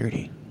 Neighborhood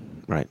security.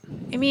 Right.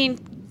 I mean,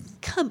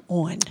 come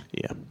on.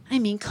 Yeah. I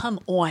mean, come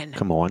on.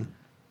 Come on.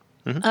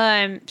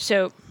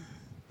 So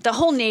the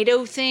whole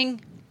NATO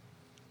thing,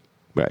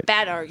 Right.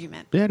 bad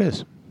argument. Yeah, it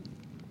is.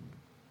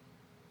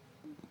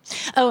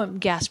 Oh, and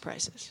gas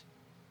prices.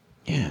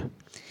 Yeah.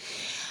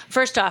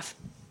 First off,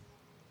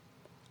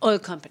 oil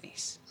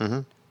companies,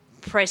 Mm-hmm.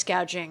 price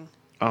gouging,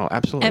 Oh,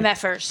 absolutely.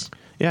 MFers.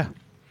 Yeah.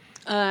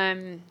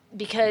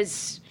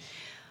 Because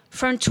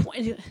from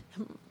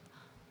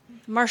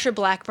Marsha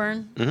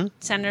Blackburn,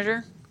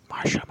 Senator,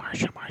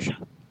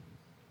 Marsha.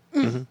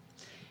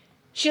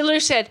 she literally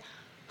said,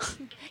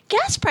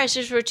 gas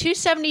prices were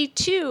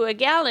 $2.72 a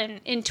gallon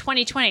in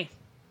 2020.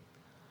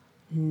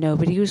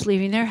 Nobody was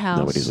leaving their house.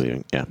 Nobody's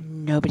leaving. Yeah.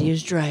 Nobody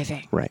was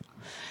driving. Right.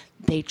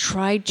 They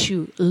tried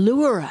to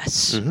lure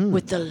us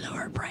with the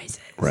lower prices.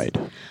 Right.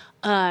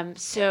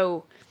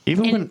 So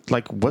Even when,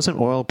 wasn't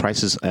oil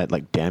prices at,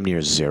 damn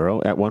near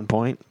zero at one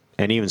point?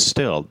 And even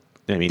still,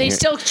 I mean... they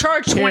still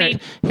charge 20.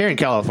 Here in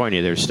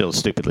California, they're still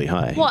stupidly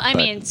high. Well, I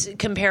mean, it's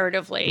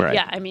comparatively. Right.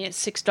 Yeah, I mean,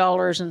 it's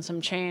 $6 and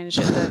some change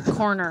at the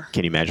corner.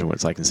 Can you imagine what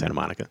it's like in Santa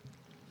Monica?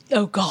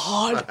 Oh,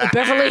 God.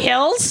 Beverly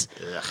Hills?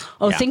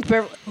 Oh, Yeah. think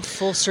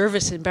full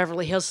service in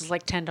Beverly Hills is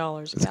like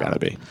 $10. It's got to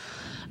be.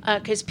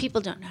 Because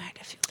people don't know how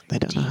to fill They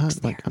their don't know how... tanks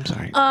there. I'm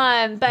sorry.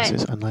 But Is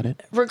this unleaded?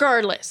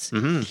 regardless,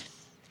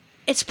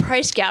 it's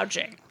price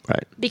gouging.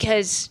 Right.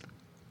 Because,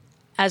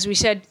 as we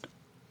said,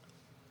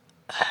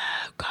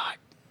 oh, God.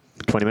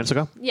 20 minutes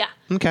ago? Yeah.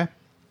 Okay.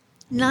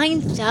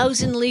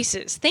 9,000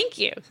 leases. Thank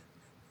you.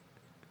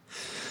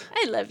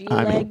 I love you,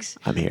 Legs.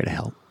 I'm here to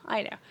help.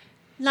 I know.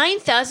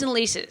 9,000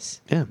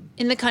 leases Yeah.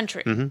 in the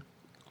country.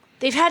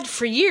 They've had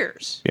for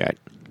years. Yeah.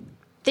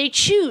 They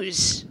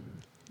choose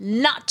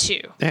not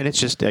to. And it's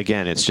just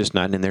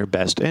not in their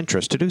best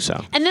interest to do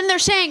so. And then they're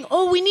saying,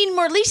 "Oh, we need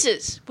more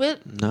leases." Well,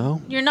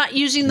 No. you're not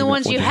using the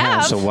ones What you they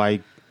have. So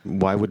why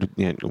would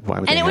they and it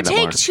would hand out take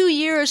more? 2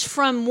 years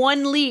from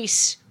one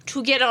lease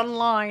to get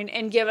online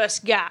and give us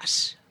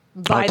gas.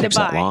 By it the takes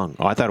that by. long.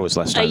 Oh, I thought it was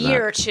less time A than year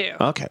that. or two.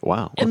 Okay,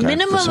 wow. A Okay.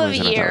 minimum For some of a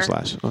reason, I thought it year. was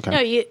less. Okay.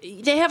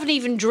 No, they haven't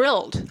even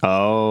drilled.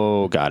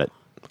 Oh, got it.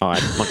 All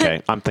right.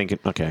 Okay. I'm thinking.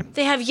 Okay.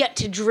 They have yet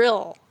to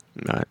drill.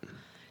 All right.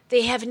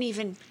 They haven't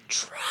even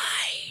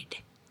tried.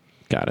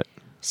 Got it.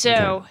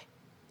 So,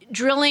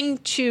 drilling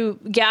to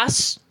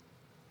gas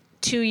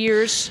 2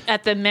 years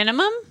at the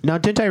minimum? Now,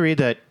 didn't I read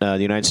that the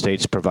United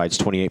States provides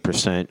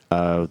 28%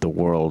 of the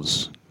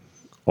world's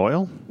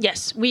oil?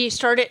 Yes. We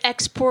started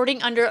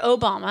exporting under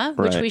Obama,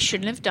 which Right. we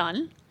shouldn't have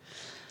done.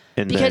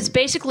 And Because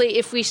basically,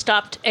 if we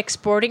stopped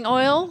exporting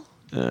oil,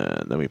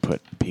 then we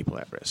put people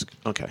at risk.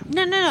 Okay.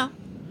 no.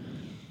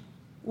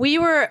 We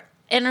were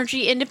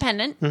energy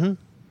independent. Mm-hmm.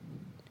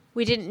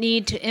 We didn't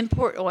need to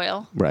import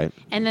oil. Right.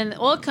 And then the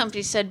oil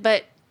company said,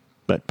 but,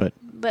 But.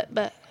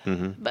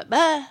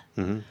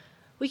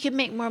 we could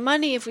make more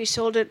money if we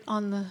sold it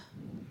on the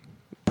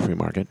Free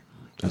market.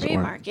 Doesn't free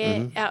work.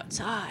 market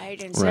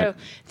outside. And Right. so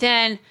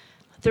then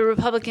the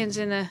Republicans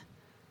in the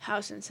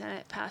House and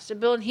Senate passed a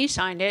bill, and he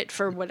signed it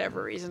for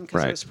whatever reason, because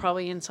Right. it was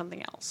probably in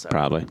something else. So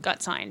Probably. it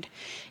got signed.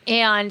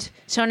 And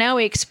so now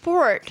we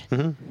export.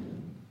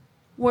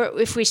 Where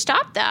if we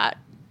stop that,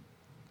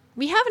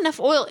 we have enough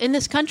oil in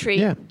this country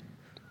Yeah.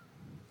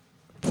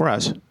 For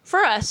us. for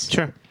us.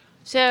 Sure.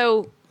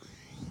 So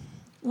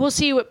we'll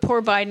see what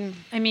poor Biden.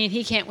 I mean,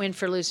 he can't win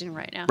for losing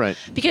right now, Right.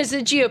 Because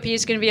the GOP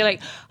is going to be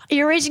like,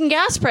 "You're raising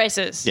gas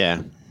prices."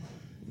 Yeah.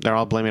 They're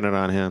all blaming it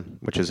on him,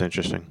 which is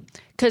interesting.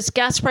 Because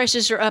gas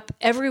prices are up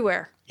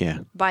everywhere. Yeah.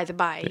 By the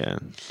by. Yeah.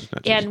 It's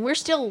not just- And we're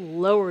still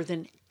lower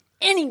than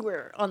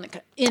anywhere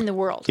in the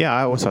world. Yeah,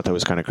 I always thought that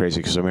was kind of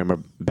crazy because I remember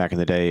back in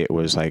the day it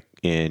was like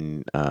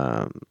in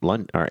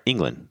London or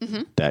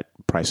England that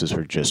prices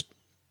were just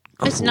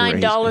It's crazy.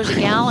 $9 a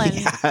gallon.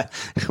 Yeah.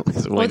 It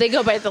was Well, they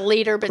go by the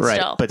liter, but right,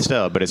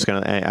 still. but it's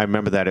gonna. I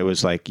remember that it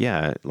was like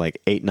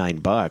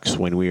 $8-9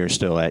 when we were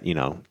still at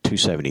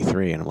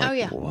 $2.73, and I'm like, Oh,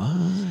 yeah.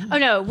 what? Oh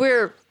no,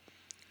 we're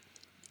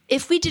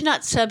if we did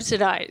not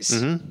subsidize,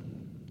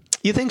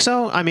 You think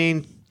so? I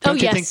mean, don't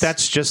you yes. think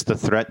that's just the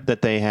threat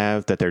that they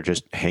have, that they're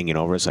just hanging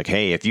over? It's like,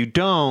 hey, if you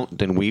don't,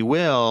 then we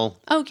will.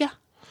 oh yeah,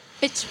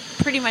 it's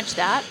pretty much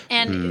that.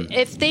 And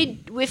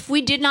if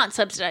we did not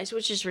subsidize,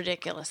 which is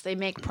ridiculous, they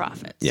make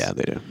profits. Yeah,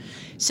 they do.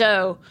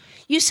 So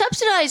you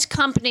subsidize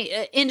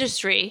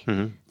industry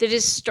that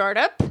is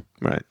startup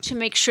Right. to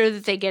make sure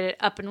that they get it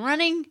up and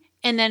running,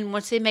 and then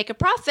once they make a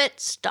profit,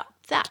 stop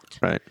that.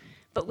 Right.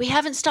 But we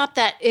haven't stopped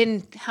that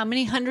in how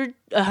many 100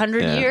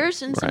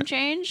 years and some right.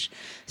 change.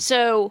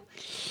 So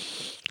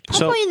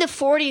probably in the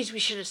 40s we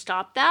should have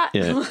stopped that.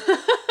 Yeah.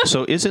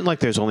 So isn't like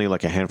there's only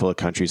like a handful of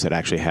countries that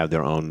actually have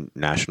their own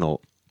national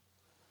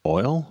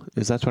oil?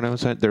 Is that what I was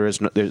saying? There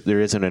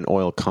isn't an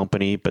oil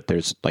company, but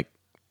there's like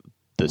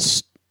the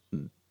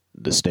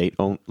state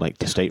own, like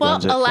the state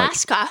runs it. Well,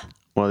 Alaska.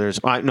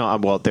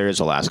 There is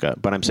Alaska,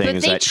 but I'm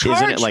saying But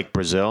isn't it like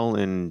Brazil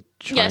and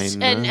China? Yes,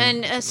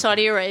 and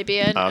Saudi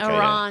Arabia and Okay,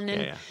 Iran. yeah,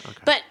 and yeah, okay.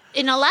 But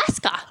in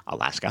Alaska.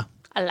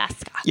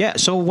 Yeah,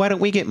 so why don't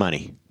we get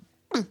money?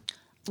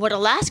 What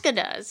Alaska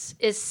does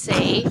is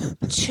say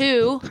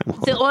to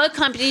the oil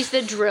companies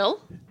that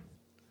drill,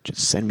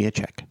 Just send me a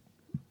check.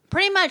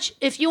 pretty much,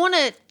 if you want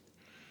to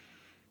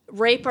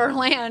rape our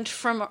land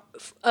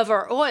of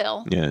our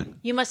oil, Yeah.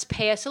 you must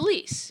pay us a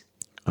lease.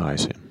 Oh, I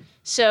see.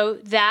 So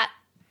that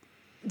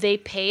they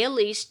pay a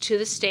lease to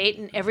the state,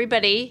 and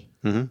everybody,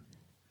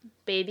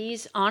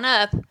 babies on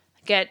up,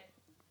 get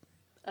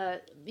a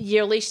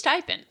yearly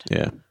stipend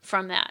Yeah.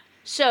 from that.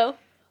 So,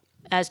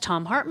 as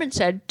Tom Hartman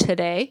said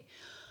today,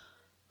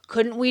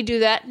 couldn't we do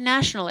that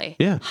nationally?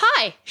 Yeah.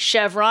 Hi,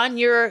 Chevron,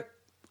 you're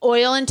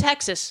oil in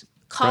Texas,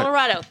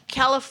 Colorado,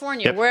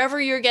 California, Yep.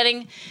 wherever you're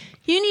getting,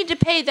 you need to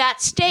pay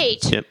that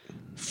state Yep.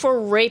 for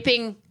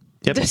raping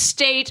Yep. the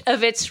state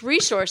of its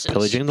resources.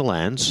 Pillaging the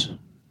lands.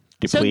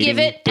 So give depleting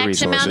it the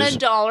X amount resources. of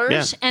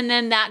dollars, Yeah. and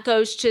then that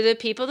goes to the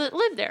people that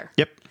live there.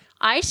 Yep.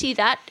 I see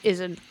that as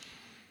an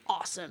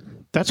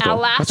awesome. That's cool.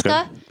 That's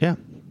Alaska good. Yeah.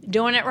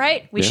 doing it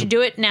right. We Yeah. should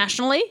do it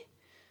nationally.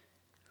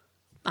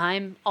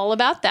 I'm all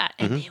about that,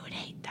 and Mm-hmm. they would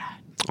hate that.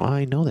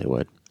 I know they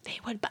would. They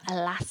would, but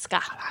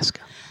Alaska.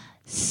 Alaska.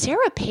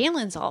 Sarah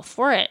Palin's all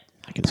for it.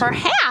 I can see- I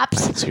can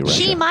Perhaps see Russia.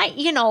 she might,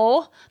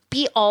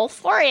 be all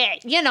for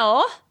it.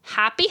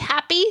 Happy,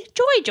 happy,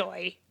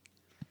 joy.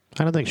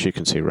 I don't think she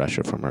can see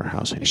Russia from her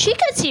house anymore. She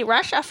could see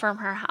Russia from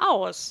her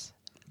house.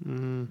 I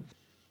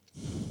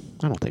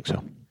don't think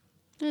so.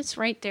 It's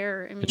right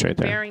there. I mean, It's right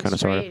there. Bering Kinda,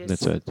 sorta. Strait is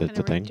That's a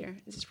kinda thing. right there.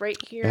 It's right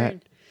here. Yeah.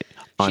 And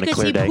On she a could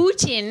clear see day.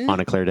 Putin. On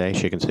a clear day,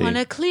 she can see. On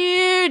a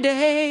clear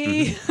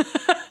day,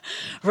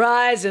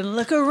 rise and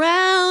look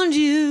around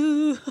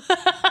you.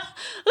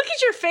 Look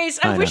at your face.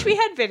 I I wish know. we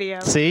had video.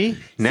 See? See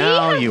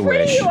Now how you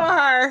pretty wish. you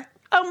are.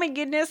 Oh my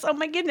goodness. Oh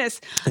my goodness.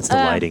 It's the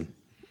lighting.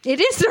 It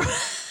is the.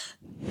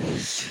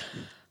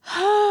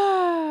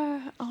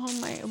 Oh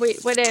my!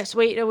 Wait, what else?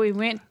 Wait, we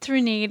went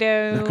through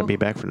NATO. Not gonna be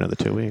back for another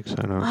 2 weeks.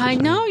 I know. I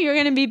know you're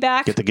going to be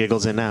back. Get the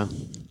giggles in now.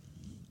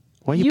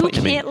 Why are you You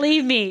pointing can't at me?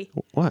 leave me.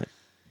 What?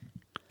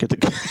 Get the.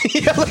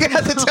 Yeah, look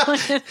at the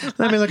time.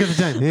 Let me look at the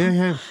time.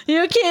 Yeah.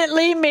 You can't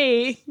leave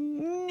me.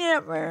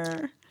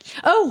 Never.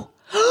 Oh.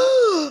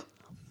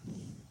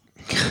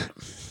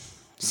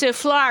 So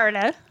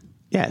Florida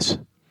Yes.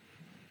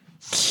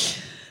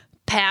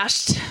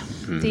 passed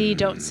the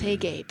Don't Say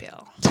Gay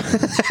bill.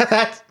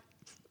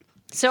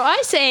 So I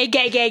say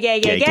gay,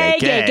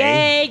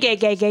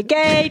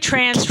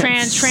 trans,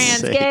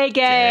 Say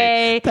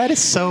gay. That is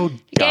so dumb.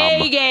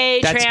 Gay,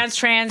 That's-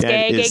 trans, that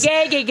gay, is-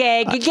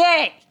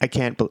 gay. I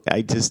can't.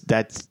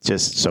 That's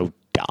just so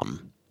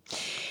dumb.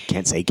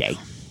 Can't say gay.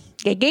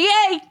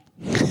 Gay.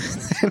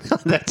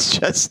 That's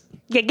just.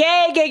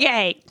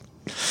 Gay.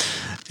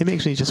 It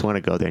makes me just want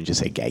to go there and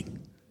just say gay.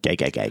 Gay.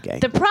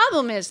 The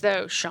problem is,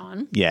 though,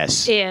 Sean,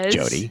 Yes. is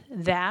Jody.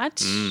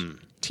 that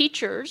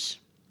teachers,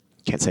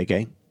 Can't say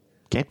gay.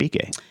 Can't be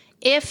gay.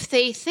 if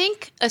they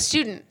think a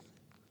student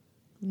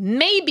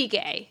may be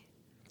gay,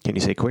 Can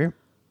you say queer?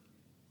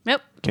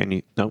 nope. Can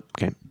you? Nope.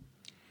 Okay.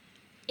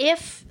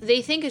 If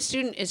they think a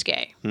student is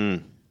gay,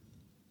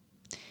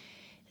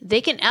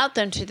 they can out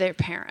them to their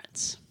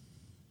parents.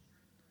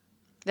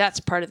 That's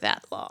part of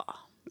that law.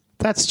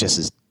 That's just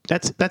as.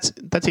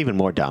 That's even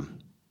more dumb.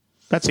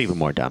 That's even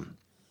more dumb.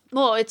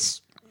 Well,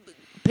 it's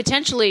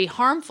potentially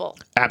harmful.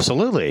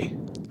 Absolutely.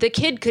 The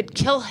kid could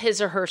kill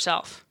his or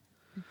herself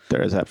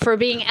There is that. for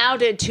being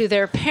outed to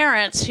their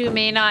parents who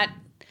may not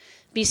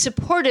be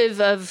supportive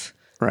of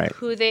Right.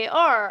 who they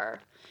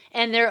are.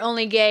 And they're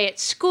only gay at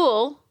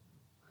school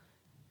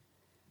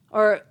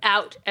or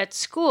out at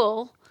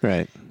school.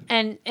 Right.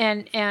 And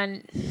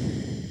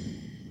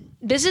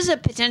this is a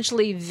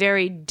potentially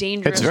very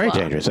dangerous It's very law.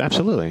 dangerous.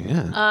 Absolutely.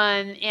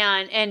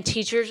 Yeah. And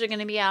teachers are going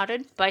to be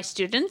outed by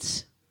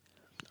students.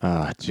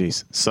 Ah,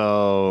 jeez.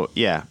 So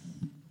yeah,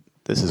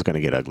 this is going to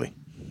get ugly.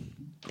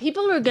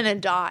 People are going to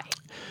die.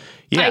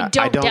 Yeah, I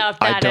don't doubt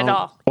that at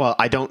all. Well,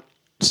 I don't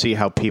see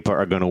how people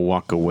are going to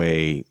walk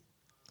away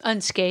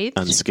Unscathed.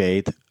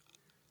 unscathed.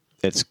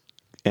 It's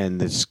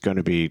going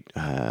to be.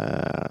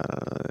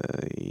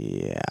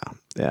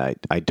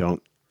 I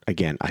don't.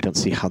 again, I don't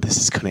see how this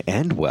is going to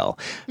end well.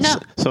 No.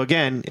 So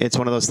again, it's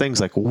one of those things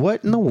like,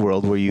 what in the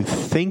world were you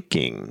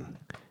thinking?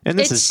 And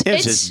it's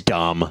just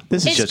dumb.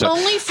 This is just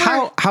only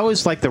for how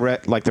is like the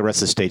rest of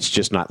the states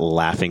just not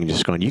laughing,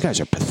 just going, you guys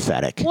are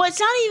pathetic. Well, it's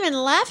not even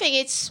laughing.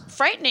 It's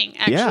frightening,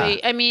 actually.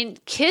 Yeah. I mean,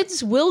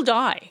 kids will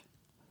die.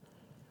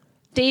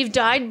 They've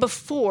died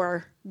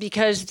before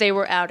because they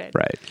were outed.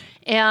 Right.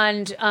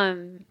 And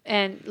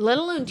let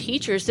alone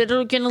teachers that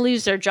are going to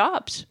lose their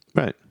jobs.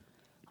 Right.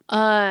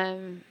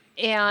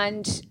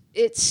 And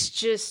it's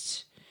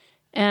just,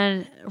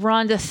 and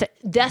Ron Death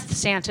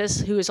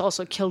DeSantis, who has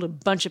also killed a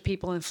bunch of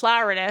people in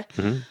Florida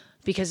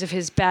because of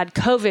his bad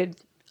COVID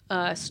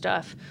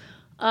stuff.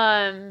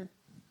 Why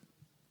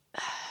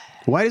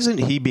isn't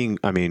he being,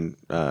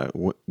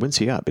 when's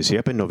he up? Is he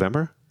up in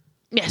November?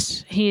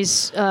 Yes,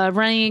 he's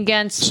running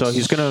against. So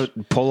he's going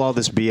to pull all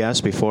this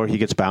BS before he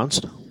gets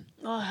bounced?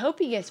 Well, I hope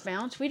he gets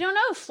bounced. We don't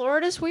know.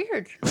 Florida's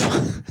weird.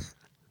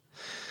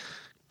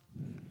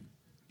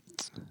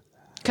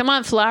 Come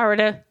on,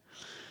 Florida.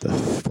 The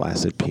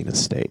flaccid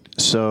penis state.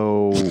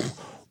 So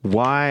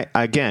why,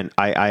 again,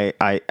 I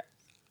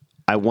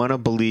want to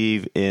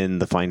believe in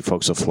the fine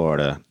folks of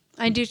Florida.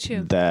 I do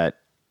too. That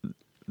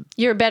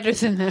you're better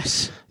than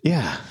this.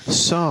 Yeah,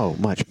 so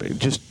much.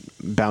 Just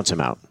bounce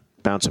him out.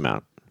 Bounce him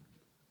out.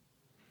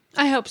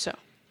 I hope so.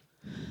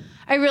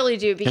 I really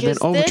do, because and then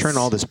overturn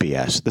all this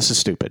BS. This is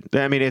stupid.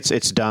 I mean, it's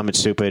dumb. It's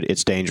stupid.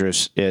 It's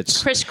dangerous.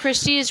 It's Chris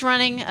Christie is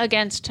running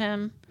against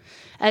him,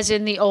 as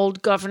in the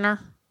old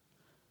governor.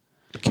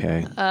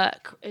 Okay.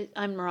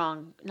 I'm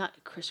wrong. Not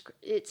Chris.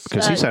 It's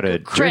because he's out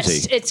of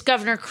Jersey. It's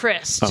Governor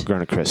Christ. Oh,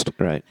 Governor Christ,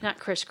 right? Not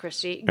Chris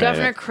Christie.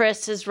 Governor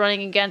Christ is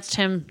running against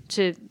him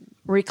to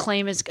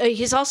reclaim his.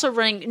 He's also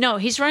running. No,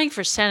 he's running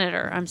for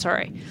senator. I'm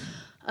sorry,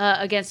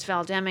 against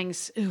Val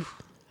Demings. Ooh,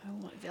 I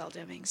want Val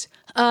Demings.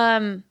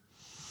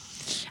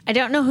 I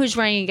don't know who's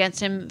running against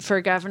him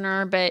for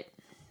governor, but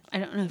I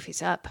don't know if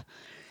he's up.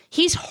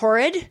 He's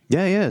horrid.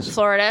 Yeah, he is.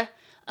 Florida.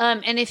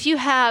 And if you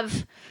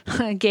have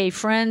gay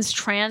friends,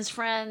 trans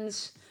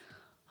friends,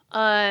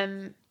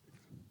 vote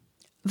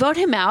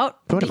him out.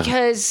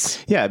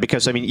 Because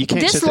I mean, you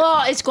can't. This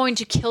law is going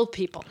to kill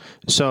people.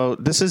 So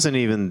this isn't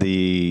even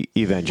the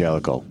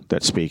evangelical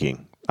that's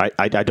speaking.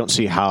 I don't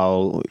see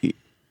how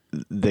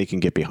they can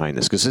get behind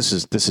this, because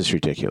this is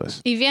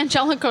ridiculous.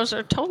 Evangelicals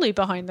are totally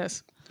behind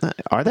this.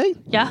 Are they?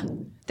 Yeah,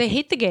 they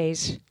hate the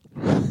gays.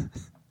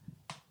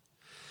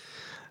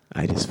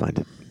 I just find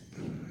it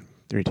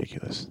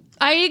ridiculous.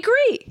 I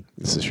agree.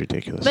 This is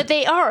ridiculous. But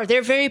they are.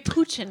 They're very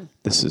Putin.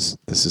 This is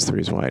the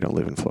reason why I don't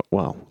live in Florida.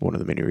 Well, one of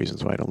the many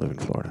reasons why I don't live in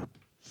Florida.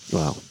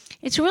 Well,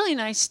 it's a really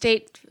nice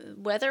state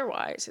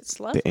weather-wise.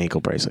 It's lovely. The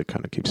ankle bracelet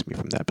kind of keeps me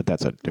from that, but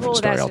that's a different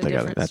story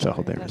altogether. That's a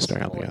whole different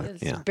story altogether.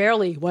 It's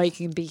barely why you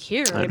can be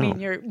here. I mean,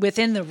 you're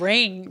within the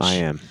range. I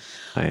am.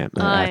 I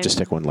have to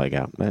stick one leg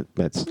out.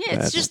 That's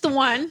it's just the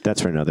one.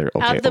 That's for another.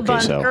 Okay, out of the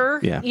bunker.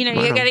 So, yeah, you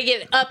got to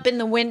get up in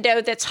the window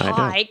that's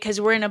high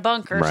because we're in a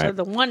bunker. Right. So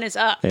the one is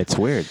up. It's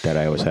weird that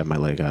I always have my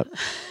leg up,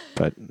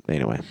 but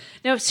anyway.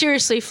 No,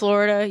 seriously,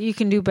 Florida, you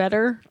can do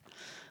better.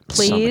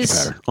 Please.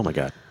 So much better. Oh my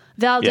God.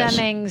 Val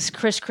Demings,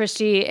 Chris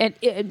Christie.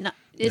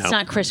 It's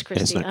not Chris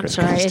Christie. It's not I'm Chris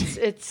sorry.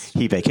 Christie. It's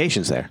he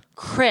vacations there.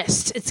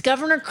 Christ. It's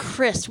Governor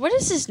Christ. What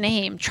is his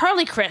name?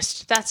 Charlie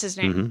Crist. That's his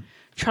name. Mm-hmm.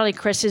 Charlie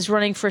Crist is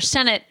running for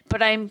Senate,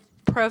 but I'm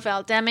pro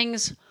Val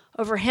Demings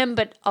over him,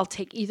 but I'll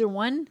take either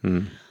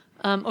one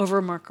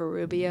over Marco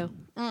Rubio.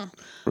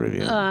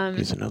 Rubio.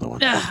 He's another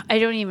one. I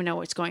don't even know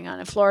what's going on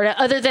in Florida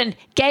other than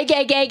gay.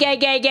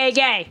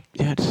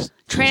 Yeah.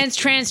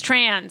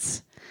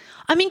 Trans.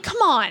 I mean,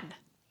 come on.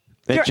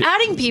 They're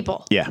outing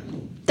people. Yeah.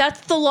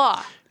 That's the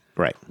law.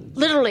 Right.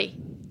 Literally.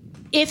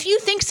 If you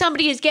think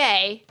somebody is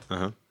gay,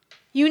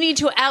 you need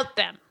to out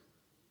them.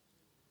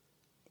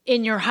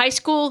 In your high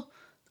school,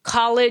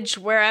 college,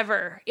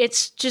 wherever.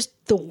 It's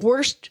just the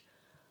worst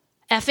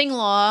effing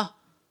law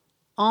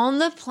on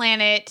the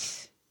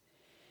planet.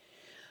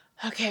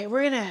 Okay,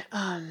 we're going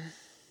to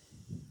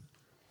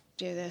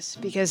do this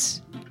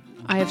because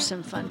I have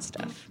some fun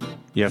stuff.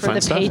 You have for fun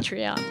the stuff?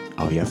 Patreon.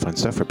 Oh, you have fun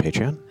stuff for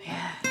Patreon?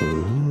 Yeah.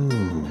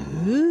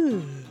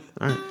 Ooh.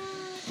 All right.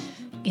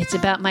 It's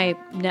about my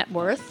net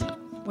worth,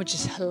 which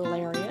is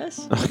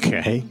hilarious.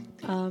 Okay.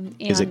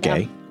 Is it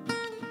gay?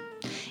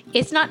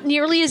 It's not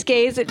nearly as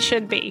gay as it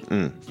should be.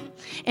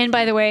 And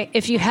by the way,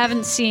 if you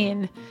haven't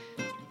seen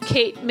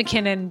Kate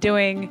McKinnon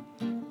doing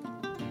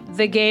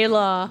the gay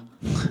law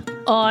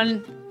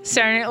on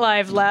Saturday Night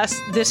Live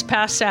this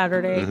past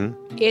Saturday,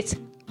 it's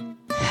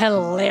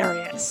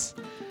hilarious.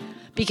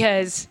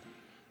 Because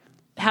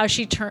how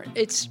she turned,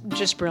 it's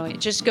just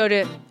brilliant. Just go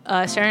to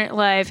Saturday Night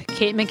Live,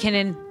 Kate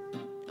McKinnon,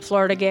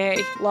 Florida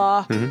gay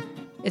law.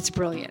 It's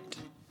brilliant.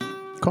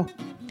 Cool.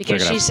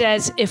 Because she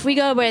says, if we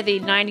go by the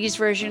 90s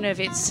version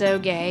of It's So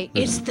Gay,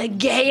 it's the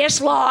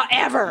gayest law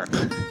ever.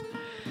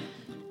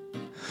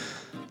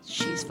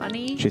 She's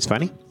funny. She's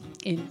funny?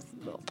 And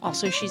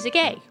also, she's a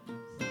gay.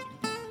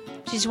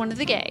 She's one of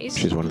the gays.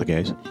 She's one of the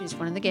gays? She's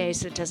one of the gays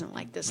that doesn't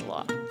like this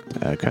law.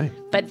 Okay.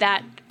 But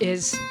that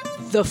is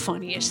the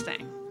funniest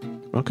thing.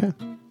 Okay.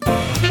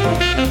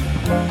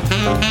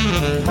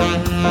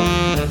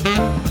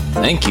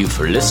 Thank you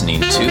for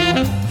listening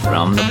to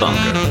From the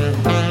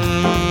Bunker.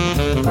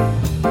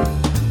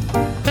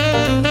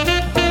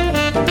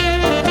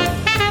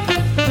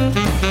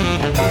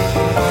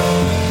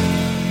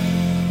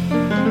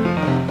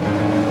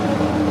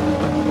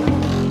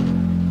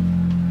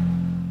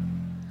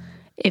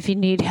 If you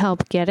need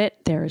help, get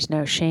it. There is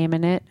no shame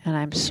in it. And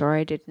I'm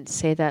sorry I didn't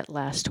say that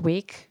last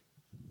week.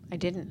 I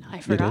didn't.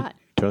 I forgot.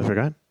 Totally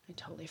forgot? I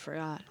totally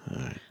forgot.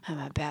 Right. I'm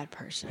a bad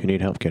person. If you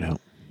need help, get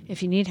help.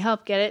 If you need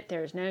help, get it.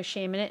 There is no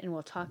shame in it. And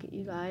we'll talk at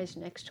you guys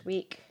next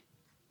week.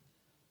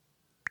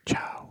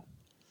 Ciao.